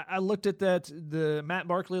 I looked at the Matt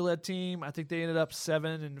Barkley-led team. I think they ended up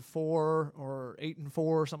 7-4 or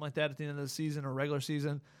 8-4, something like that at the end of the season or regular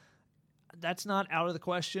season. That's not out of the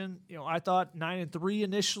question. I thought 9-3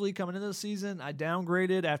 initially coming into the season. I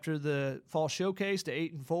downgraded after the fall showcase to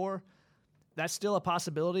 8-4. That's still a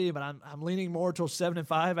possibility, but I'm leaning more towards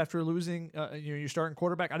 7-5 after losing your starting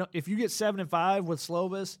quarterback. If you get 7-5 with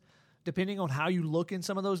Slovis, depending on how you look in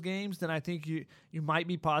some of those games, then I think you might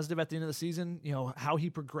be positive at the end of the season. How he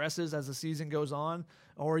progresses as the season goes on,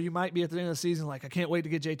 or you might be at the end of the season like, I can't wait to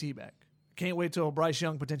get JT back. Can't wait till Bryce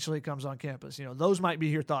Young potentially comes on campus. Those might be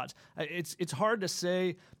your thoughts. It's hard to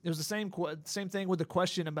say. It was the same thing with the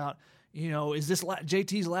question about, is this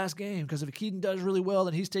JT's last game? Because if Keaton does really well,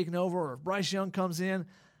 then he's taking over, or if Bryce Young comes in.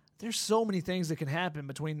 There's so many things that can happen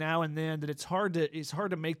between now and then that it's hard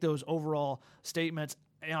to make those overall statements.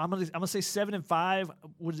 I'm gonna say 7-5.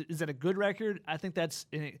 Is that a good record? I think that's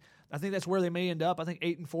where they may end up. I think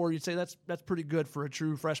 8-4. You'd say that's pretty good for a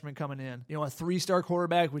true freshman coming in. A 3-star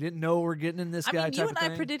quarterback. We didn't know we're getting in this guy. You and I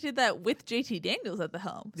predicted that with JT Daniels at the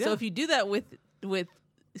helm. Yeah. So if you do that with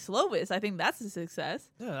Slovis, I think that's a success.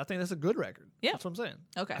 Yeah, I think that's a good record. Yeah, that's what I'm saying.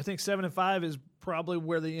 Okay, I think 7-5 is probably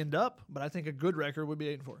where they end up, but I think a good record would be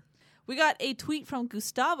 8-4. We got a tweet from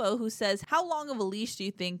Gustavo who says, how long of a leash do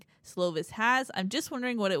you think Slovis has? I'm just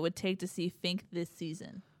wondering what it would take to see Fink this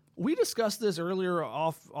season. We discussed this earlier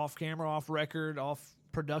off camera, off record, off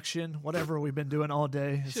production, whatever we've been doing all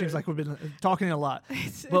day. It seems like we've been talking a lot.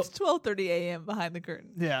 It's 12:30 a.m. behind the curtain.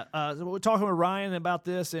 Yeah. So we're talking with Ryan about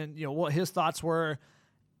this and, what his thoughts were.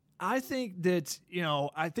 I think that,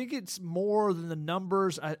 I think it's more than the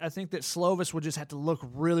numbers. I think that Slovis would just have to look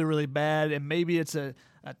really, really bad, and maybe it's a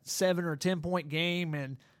 7 or 10 point game,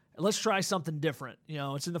 and let's try something different.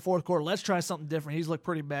 It's in the fourth quarter. Let's try something different. He's looked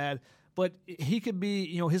pretty bad, but he could be,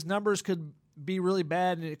 his numbers could be really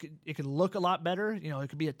bad, and it could look a lot better. It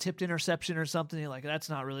could be a tipped interception or something. You're like, that's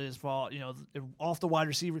not really his fault. Off the wide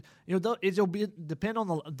receiver. It'll depend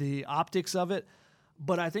on the optics of it,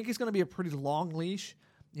 but I think it's going to be a pretty long leash.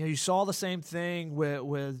 You saw the same thing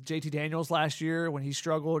with JT Daniels last year when he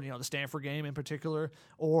struggled, the Stanford game in particular,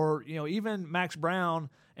 or, even Max Brown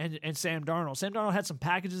and Sam Darnold. Sam Darnold had some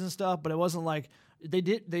packages and stuff, but it wasn't like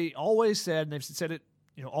they always said, and they've said it,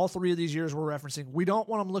 all 3 of these years we're referencing, we don't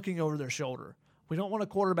want them looking over their shoulder. We don't want a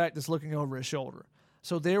quarterback that's looking over his shoulder.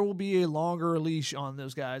 So there will be a longer leash on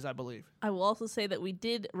those guys, I believe. I will also say that we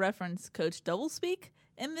did reference Coach Doublespeak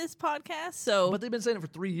in this podcast. But they've been saying it for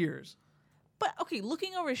 3 years. But, okay,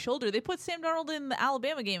 looking over his shoulder, they put Sam Darnold in the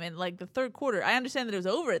Alabama game in, the third quarter. I understand that it was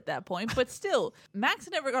over at that point, but still, Max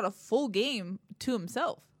never got a full game to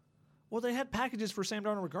himself. Well, they had packages for Sam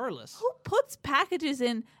Darnold regardless. Who puts packages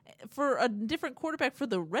in for a different quarterback for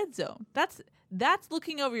the red zone? That's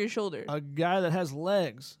looking over your shoulder. A guy that has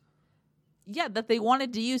legs. Yeah, that they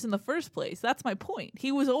wanted to use in the first place. That's my point.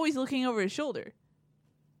 He was always looking over his shoulder.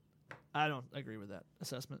 I don't agree with that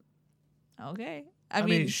assessment. Okay. I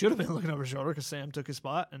mean, he should have been looking over his shoulder because Sam took his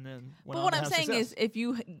spot and then went on. But what I'm saying is, if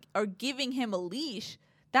you are giving him a leash,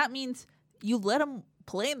 that means you let him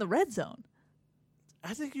play in the red zone.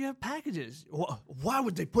 I think you have packages. Why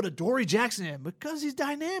would they put Adoree Jackson in? Because he's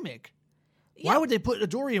dynamic. Yeah. Why would they put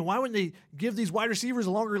Adoree in? Why wouldn't they give these wide receivers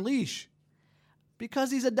a longer leash?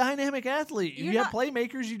 Because he's a dynamic athlete. If you have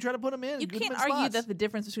playmakers, you try to put them in. You can't argue that the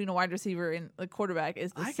difference between a wide receiver and a quarterback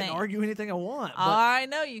is the same. I can argue anything I want. I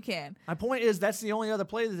know you can. My point is that's the only other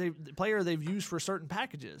player they've used for certain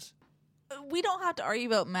packages. We don't have to argue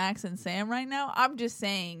about Max and Sam right now. I'm just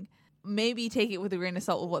saying maybe take it with a grain of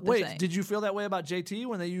salt with what they're saying. Wait, did you feel that way about JT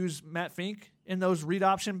when they used Matt Fink in those read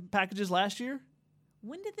option packages last year?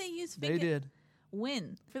 When did they use Fink? They did.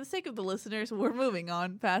 When? For the sake of the listeners, we're moving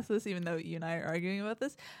on past this, even though you and I are arguing about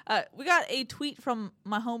this. We got a tweet from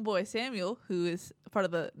my homeboy Samuel, who is part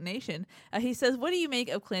of the nation. He says, what do you make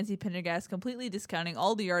of Clancy Pendergast completely discounting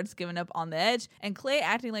all the yards given up on the edge, and Clay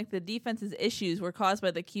acting like the defense's issues were caused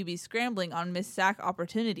by the QB scrambling on missed sack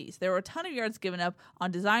opportunities? There were a ton of yards given up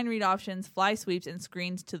on design read options, fly sweeps, and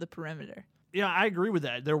screens to the perimeter. Yeah, I agree with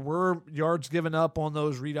that. There were yards given up on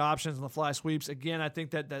those read options and the fly sweeps. Again, I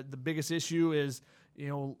think that the biggest issue is,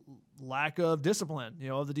 lack of discipline,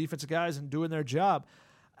 of the defensive guys and doing their job.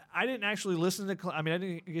 I didn't actually listen to – I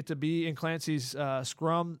didn't get to be in Clancy's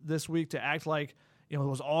scrum this week to act like, it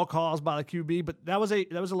was all caused by the QB, but that was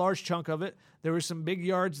a large chunk of it. There were some big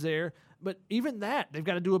yards there. But even that, they've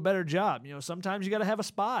got to do a better job. Sometimes you got to have a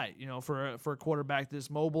spy, for a quarterback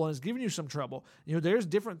that's mobile and is giving you some trouble. There's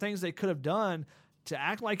different things they could have done. To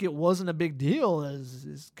act like it wasn't a big deal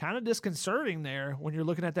is kind of disconcerting there when you're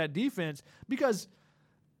looking at that defense, because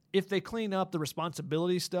if they clean up the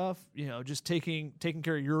responsibility stuff, just taking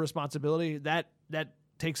care of your responsibility, that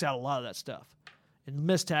takes out a lot of that stuff. And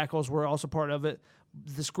missed tackles were also part of it.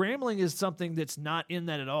 The scrambling is something that's not in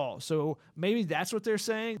that at all. So maybe that's what they're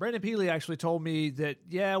saying. Brandon Peely actually told me that,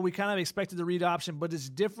 we kind of expected the read option, but it's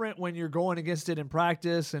different when you're going against it in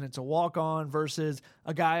practice and it's a walk-on versus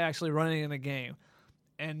a guy actually running in a game.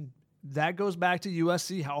 And that goes back to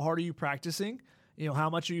USC. How hard are you practicing? How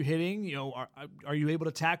much are you hitting? Are you able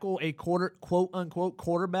to tackle a quote-unquote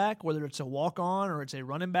quarterback, whether it's a walk-on or it's a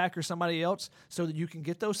running back or somebody else, so that you can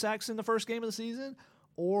get those sacks in the first game of the season?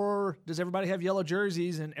 Or does everybody have yellow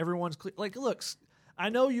jerseys and everyone's look, I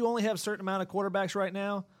know you only have a certain amount of quarterbacks right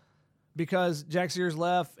now because Jack Sears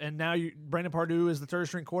left and now Brandon Pardue is the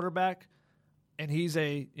third-string quarterback and he's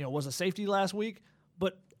was a safety last week.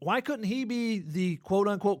 But why couldn't he be the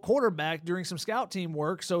quote-unquote quarterback during some scout team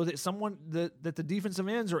work so that that the defensive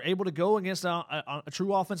ends are able to go against a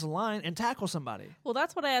true offensive line and tackle somebody? Well,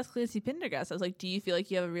 that's what I asked Clancy Pendergast. I was like, do you feel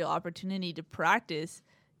like you have a real opportunity to practice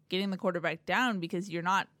getting the quarterback down, because you're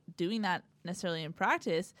not doing that necessarily in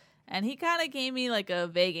practice? And he kind of gave me like a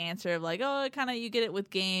vague answer of like, you get it with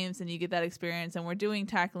games and you get that experience and we're doing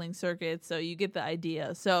tackling circuits, so you get the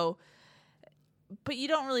idea. So, but you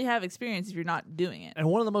don't really have experience if you're not doing it. And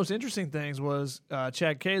one of the most interesting things was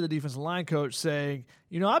Chad Kay, the defensive line coach, saying,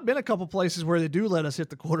 I've been a couple places where they do let us hit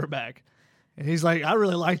the quarterback. And he's like, I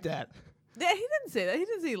really like that. Yeah, he didn't say that. He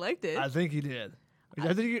didn't say he liked it. I think he did.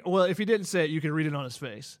 If he didn't say it, you can read it on his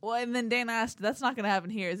face. Well, and then Dan asked, that's not going to happen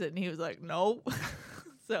here, is it? And he was like, no.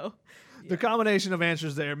 So the combination of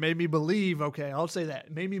answers there made me believe, I'll say that,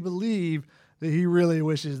 made me believe that he really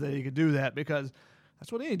wishes that he could do that, because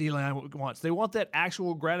that's what any D-line wants. They want that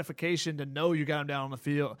actual gratification to know you got him down on the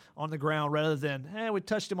field, on the ground, rather than, we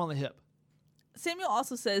touched him on the hip. Samuel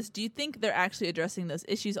also says, do you think they're actually addressing those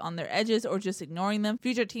issues on their edges or just ignoring them?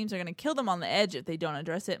 Future teams are going to kill them on the edge if they don't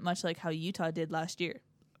address it, much like how Utah did last year.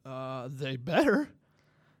 They better.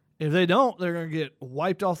 If they don't, they're going to get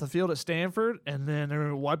wiped off the field at Stanford, and then they're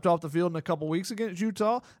going to get wiped off the field in a couple weeks against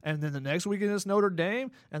Utah, and then the next week against Notre Dame,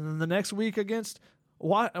 and then the next week against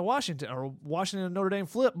Washington, or Washington and Notre Dame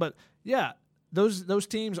flip. But, those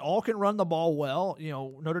teams all can run the ball well.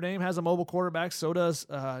 Notre Dame has a mobile quarterback, so does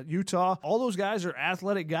Utah. All those guys are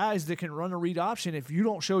athletic guys that can run a read option if you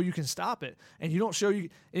don't show you can stop it. And you don't show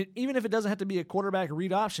even if it doesn't have to be a quarterback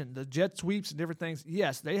read option, the jet sweeps and different things,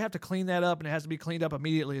 yes, they have to clean that up, and it has to be cleaned up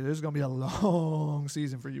immediately. There's going to be a long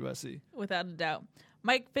season for USC. Without a doubt.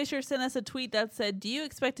 Mike Fisher sent us a tweet that said, do you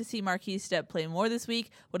expect to see Marquise Stepp play more this week?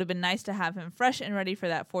 Would have been nice to have him fresh and ready for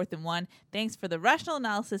that 4th and 1. Thanks for the rational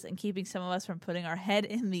analysis and keeping some of us from putting our head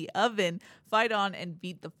in the oven. Fight on and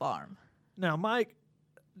beat the farm. Now, Mike,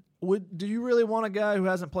 do you really want a guy who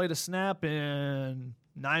hasn't played a snap in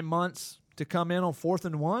 9 months to come in on 4th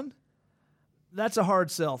and 1? That's a hard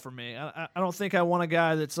sell for me. I don't think I want a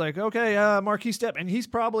guy that's like, Marquise Stepp, and he's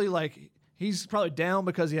probably down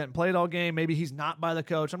because he hadn't played all game. Maybe he's not by the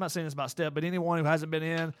coach. I'm not saying this about Stepp, but anyone who hasn't been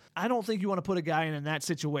in, I don't think you want to put a guy in that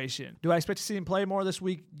situation. Do I expect to see him play more this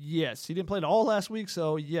week? Yes. He didn't play at all last week,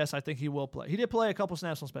 so yes, I think he will play. He did play a couple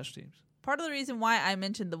snaps on special teams. Part of the reason why I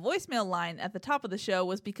mentioned the voicemail line at the top of the show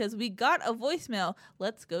was because we got a voicemail.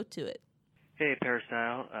 Let's go to it. Hey,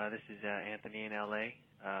 Peristyle. This is Anthony in L.A.,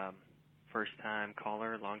 first-time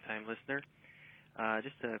caller, long-time listener.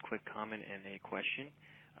 Just a quick comment and a question.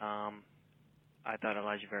 I thought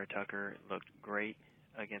Elijah Vera-Tucker looked great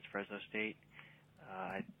against Fresno State.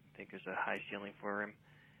 I think there's a high ceiling for him.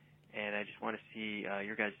 And I just want to see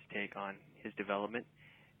your guys' take on his development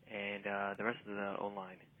and the rest of the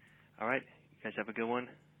O-line. All right. You guys have a good one.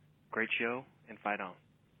 Great show, and fight on.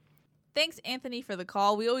 Thanks, Anthony, for the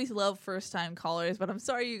call. We always love first-time callers, but I'm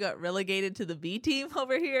sorry you got relegated to the B team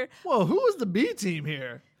over here. Whoa, who was the B team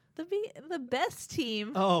here? The best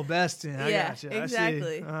team. Oh, best team. I got you.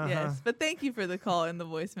 Exactly. I see. Yes, but thank you for the call and the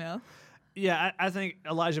voicemail. Yeah, I think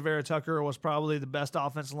Elijah Vera Tucker was probably the best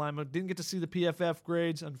offensive lineman. Didn't get to see the PFF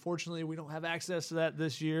grades. Unfortunately, we don't have access to that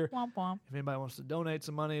this year. Womp womp. If anybody wants to donate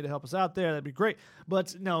some money to help us out there, that'd be great.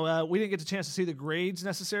 But no, we didn't get the chance to see the grades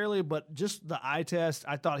necessarily, but just the eye test,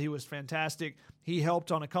 I thought he was fantastic. He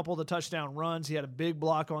helped on a couple of the touchdown runs. He had a big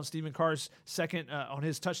block on Stephen Carr's second on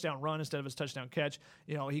his touchdown run instead of his touchdown catch.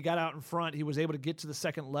 He got out in front. He was able to get to the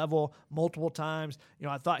second level multiple times.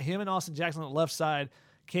 I thought him and Austin Jackson on the left side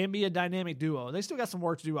can be a dynamic duo. They still got some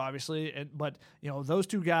work to do, obviously, but those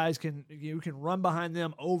two guys you can run behind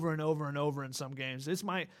them over and over and over in some games. This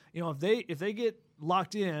might, if they get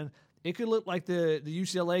locked in, it could look like the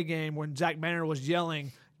UCLA game when Zach Banner was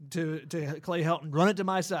yelling to Clay Helton, run it to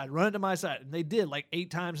my side, and they did like 8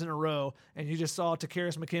 times in a row, and you just saw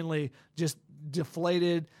Takkarist McKinley just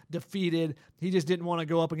deflated, defeated. He just didn't want to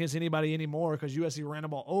go up against anybody anymore because USC ran the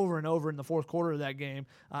ball over and over in the fourth quarter of that game.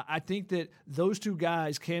 I think that those two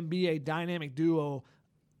guys can be a dynamic duo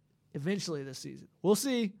eventually this season. We'll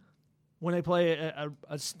see when they play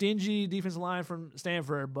a stingy defensive line from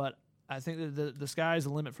Stanford, but I think that the sky's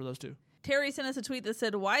the limit for those two. Terry sent us a tweet that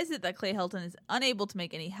said, why is it that Clay Helton is unable to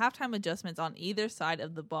make any halftime adjustments on either side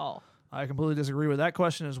of the ball? I completely disagree with that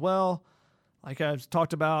question as well. Like I've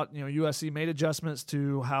talked about, USC made adjustments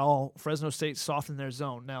to how Fresno State softened their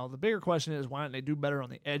zone. Now, the bigger question is why don't they do better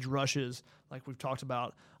on the edge rushes like we've talked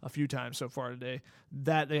about a few times so far today?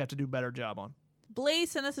 That they have to do a better job on.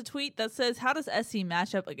 Blaze sent us a tweet that says, how does SC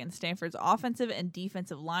match up against Stanford's offensive and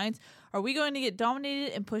defensive lines? Are we going to get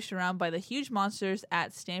dominated and pushed around by the huge monsters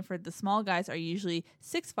at Stanford? The small guys are usually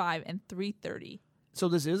 6'5" and 330. So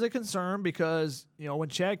this is a concern because, when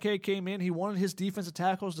Chad K came in, he wanted his defensive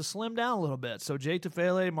tackles to slim down a little bit. So Jay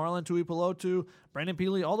Tufele, Marlon Tuipulotu, Brandon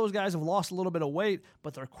Peely, all those guys have lost a little bit of weight,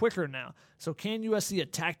 but they're quicker now. So can USC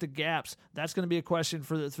attack the gaps? That's going to be a question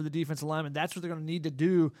for the defensive linemen. That's what they're going to need to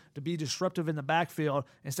do to be disruptive in the backfield.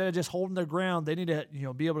 Instead of just holding their ground, they need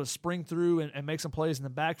to be able to spring through and make some plays in the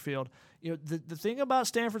backfield. The thing about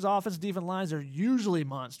Stanford's offensive and defensive lines, they're usually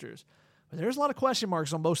monsters. But there's a lot of question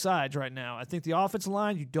marks on both sides right now. I think the offensive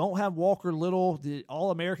line, you don't have Walker Little, the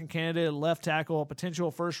All-American candidate, left tackle, a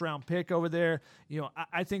potential first-round pick over there.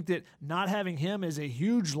 I think that not having him is a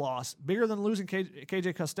huge loss. Bigger than losing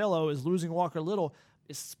KJ Costello is losing Walker Little,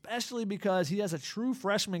 especially because he has a true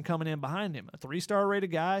freshman coming in behind him, a 3-star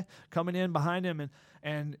rated guy coming in behind him,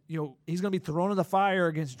 and he's going to be thrown in the fire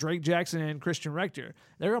against Drake Jackson and Christian Rector.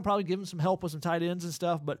 They're going to probably give him some help with some tight ends and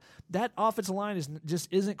stuff, but that offensive line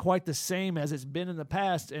isn't quite the same as it's been in the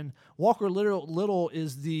past, and Walker Little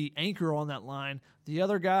is the anchor on that line. The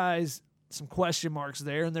other guys, some question marks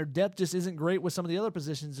there, and their depth just isn't great with some of the other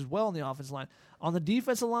positions as well on the offensive line. On the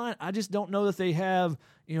defensive line, I just don't know that they have,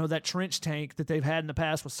 that trench tank that they've had in the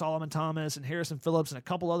past with Solomon Thomas and Harrison Phillips and a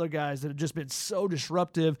couple other guys that have just been so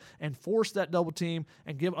disruptive and force that double team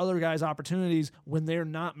and give other guys opportunities when they're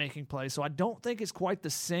not making plays. So I don't think it's quite the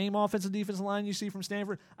same offensive defensive line you see from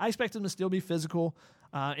Stanford. I expect them to still be physical,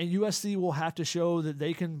 and USC will have to show that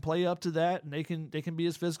they can play up to that and they can be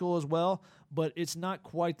as physical as well, but it's not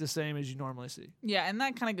quite the same as you normally see. Yeah, and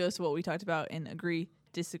that kind of goes to what we talked about in Agree,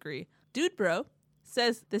 Disagree. Dude Bro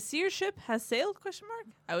says, the Sears ship has sailed, ?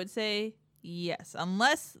 I would say yes,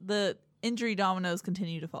 unless the injury dominoes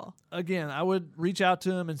continue to fall. Again, I would reach out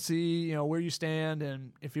to him and see, where you stand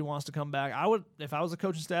and if he wants to come back. If I was a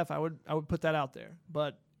coaching staff, I would put that out there.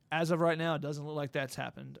 But as of right now, it doesn't look like that's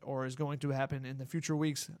happened or is going to happen in the future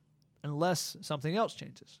weeks unless something else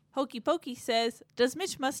changes. Hokey Pokey says, does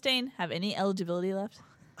Mitch Mustaine have any eligibility left?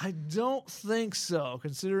 I don't think so,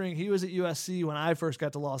 considering he was at USC when I first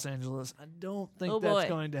got to Los Angeles. I don't think that's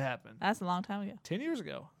going to happen. That's a long time ago. 10 years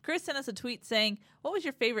ago. Chris sent us a tweet saying, what was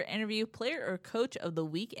your favorite interview, player or coach of the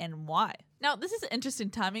week, and why? Now, this is interesting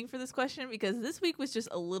timing for this question because this week was just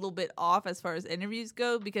a little bit off as far as interviews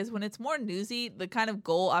go, because when it's more newsy, the kind of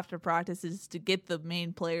goal after practice is to get the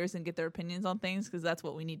main players and get their opinions on things because that's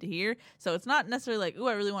what we need to hear. So it's not necessarily like, ooh,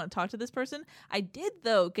 I really want to talk to this person. I did,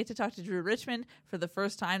 though, get to talk to Drew Richmond for the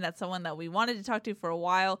first time. That's someone that we wanted to talk to for a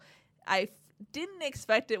while. I didn't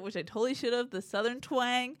expect it, which I totally should have, the Southern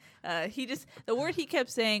twang. The word he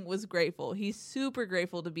kept saying was grateful. He's super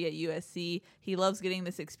grateful to be at USC. He loves getting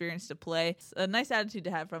this experience to play. It's a nice attitude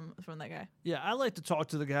to have from that guy. Yeah, I like to talk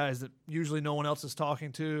to the guys that usually no one else is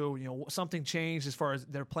talking to. Something changed as far as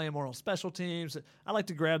they're playing more on special teams. I like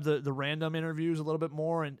to grab the random interviews a little bit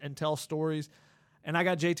more and tell stories. and I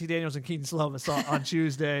got JT Daniels and Keaton Slovis on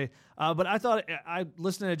Tuesday. But I thought, I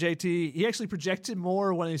listening to JT, he actually projected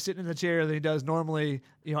more when he's sitting in the chair than he does normally,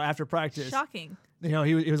 after practice. Shocking. He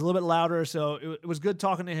was a little bit louder, so it was good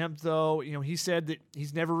talking to him, though. He said that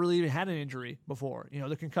he's never really even had an injury before.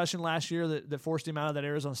 The concussion last year that forced him out of that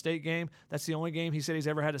Arizona State game, that's the only game he said he's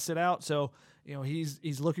ever had to sit out. So,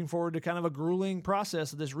 he's looking forward to kind of a grueling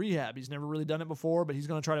process of this rehab. He's never really done it before, but he's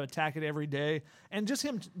going to try to attack it every day. And just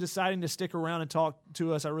him deciding to stick around and talk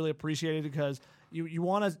to us, I really appreciate it, because you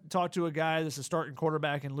want to talk to a guy that's a starting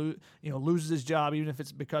quarterback and loses his job, even if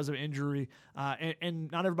it's because of injury.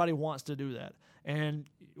 And not everybody wants to do that. And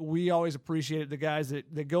we always appreciate the guys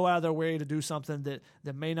that go out of their way to do something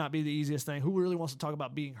that may not be the easiest thing. Who really wants to talk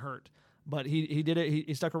about being hurt? But he did it.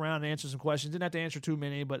 He stuck around and answered some questions. Didn't have to answer too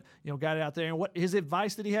many, but got it out there. And what his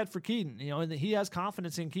advice that he had for Keaton, and he has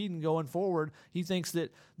confidence in Keaton going forward. He thinks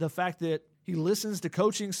that the fact that he listens to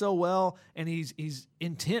coaching so well, and he's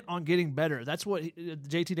intent on getting better. That's what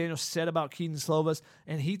JT Daniels said about Keaton Slovis,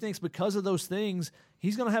 and he thinks because of those things,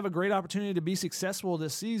 he's going to have a great opportunity to be successful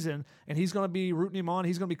this season, and he's going to be rooting him on.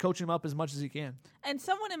 He's going to be coaching him up as much as he can. And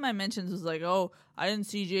someone in my mentions was like, oh, I didn't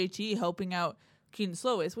see JT helping out Keaton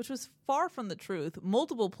Slovis, which was far from the truth.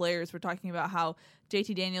 Multiple players were talking about how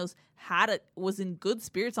JT Daniels was in good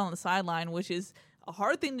spirits on the sideline, which is a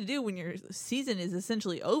hard thing to do when your season is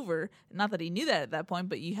essentially over. Not that he knew that at that point,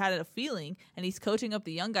 but you had a feeling, and he's coaching up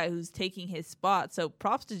the young guy who's taking his spot. So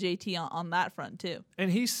props to JT on that front too.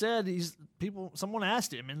 And he said someone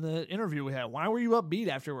asked him in the interview we had, why were you upbeat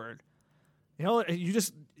afterward?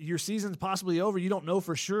 Your season's possibly over. You don't know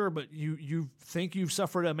for sure, but you think you've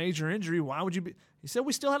suffered a major injury. Why would you be? He said,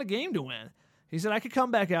 we still had a game to win. He said, I could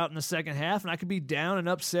come back out in the second half and I could be down and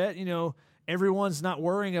upset. Everyone's not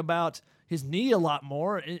worrying about his knee a lot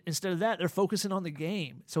more. Instead of that, they're focusing on the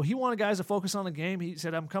game. So he wanted guys to focus on the game. He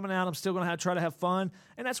said, I'm coming out. I'm still going to try to have fun.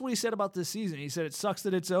 And that's what he said about this season. He said it sucks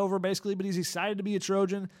that it's over, basically, but he's excited to be a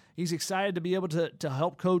Trojan. He's excited to be able to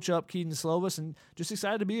help coach up Keaton Slovis, and just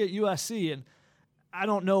excited to be at USC. And I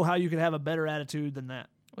don't know how you could have a better attitude than that.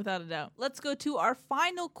 Without a doubt. Let's go to our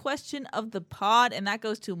final question of the pod, and that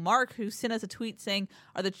goes to Mark, who sent us a tweet saying,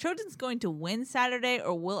 are the Trojans going to win Saturday,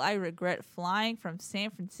 or will I regret flying from San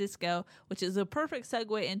Francisco? Which is a perfect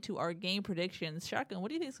segue into our game predictions. Shotgun, what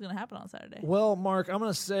do you think is going to happen on Saturday? Well, Mark, I'm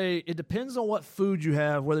going to say it depends on what food you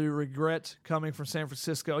have, whether you regret coming from San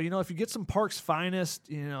Francisco. If you get some Park's Finest,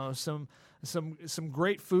 some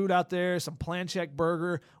great food out there, some Planchek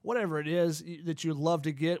burger, whatever it is that you love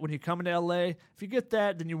to get when you come into LA. If you get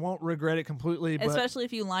that, then you won't regret it completely. Especially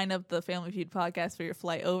if you line up the Family Feud podcast for your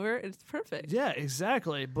flight over. It's perfect. Yeah,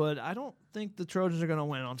 exactly. But I don't think the Trojans are going to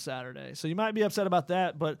win on Saturday. So you might be upset about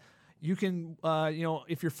that, but you can,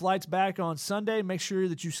 if your flight's back on Sunday, make sure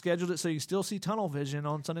that you scheduled it so you still see tunnel vision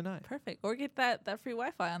on Sunday night. Perfect. Or get that free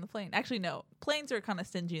Wi-Fi on the plane. Actually, no. Planes are kind of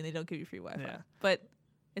stingy and they don't give you free Wi-Fi. Yeah. But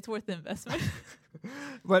it's worth the investment.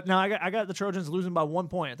 But no, I got the Trojans losing by 1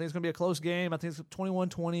 point. I think it's going to be a close game. I think it's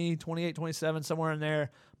 21-20, 28-27, somewhere in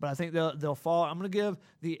there. But I think they'll fall. I'm going to give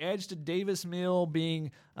the edge to Davis Mill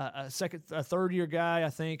being a third-year guy, I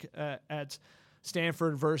think, at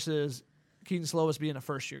Stanford versus Keaton Slovis being a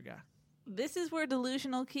first-year guy. This is where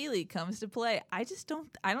delusional Keely comes to play. I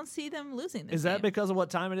don't see them losing this Is that game. Because of what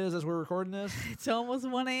time it is as we're recording this? It's almost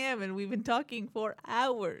 1 a.m. and we've been talking for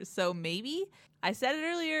hours. So maybe, I said it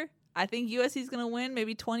earlier, I think USC is going to win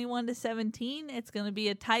maybe 21-17. It's going to be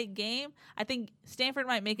a tight game. I think Stanford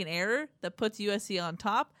might make an error that puts USC on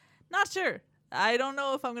top. Not sure. I don't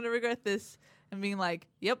know if I'm going to regret this and being like,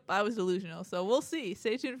 yep, I was delusional. So we'll see.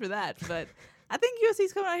 Stay tuned for that. But I think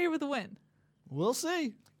USC's coming out here with a win. We'll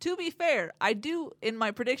see. To be fair, I do, in my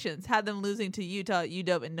predictions, had them losing to Utah,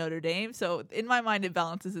 UW, and Notre Dame. So in my mind, it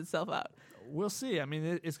balances itself out. We'll see. I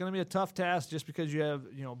mean, it's going to be a tough task just because you have,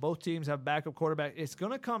 both teams have backup quarterback. It's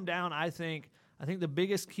going to come down, I think the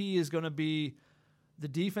biggest key is going to be the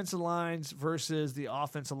defensive lines versus the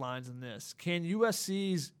offensive lines in this. Can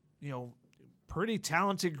USC's, pretty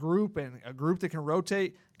talented group and a group that can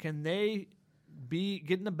rotate, can they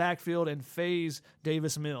get in the backfield and phase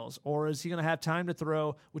Davis Mills? Or is he going to have time to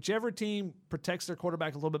throw? Whichever team protects their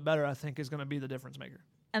quarterback a little bit better, I think, is going to be the difference maker.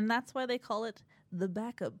 And that's why they call it the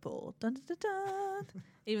backup bowl. Dun, dun, dun, dun.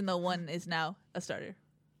 Even though one is now a starter.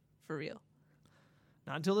 For real.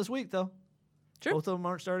 Not until this week, though. True. Both of them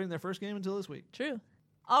aren't starting their first game until this week. True.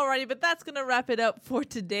 Alrighty, but that's going to wrap it up for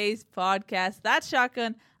today's podcast. That's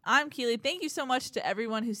Shotgun. I'm Keely. Thank you so much to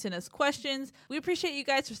everyone who sent us questions. We appreciate you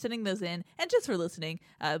guys for sending those in and just for listening.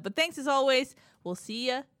 But thanks as always. We'll see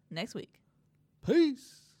you next week.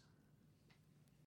 Peace.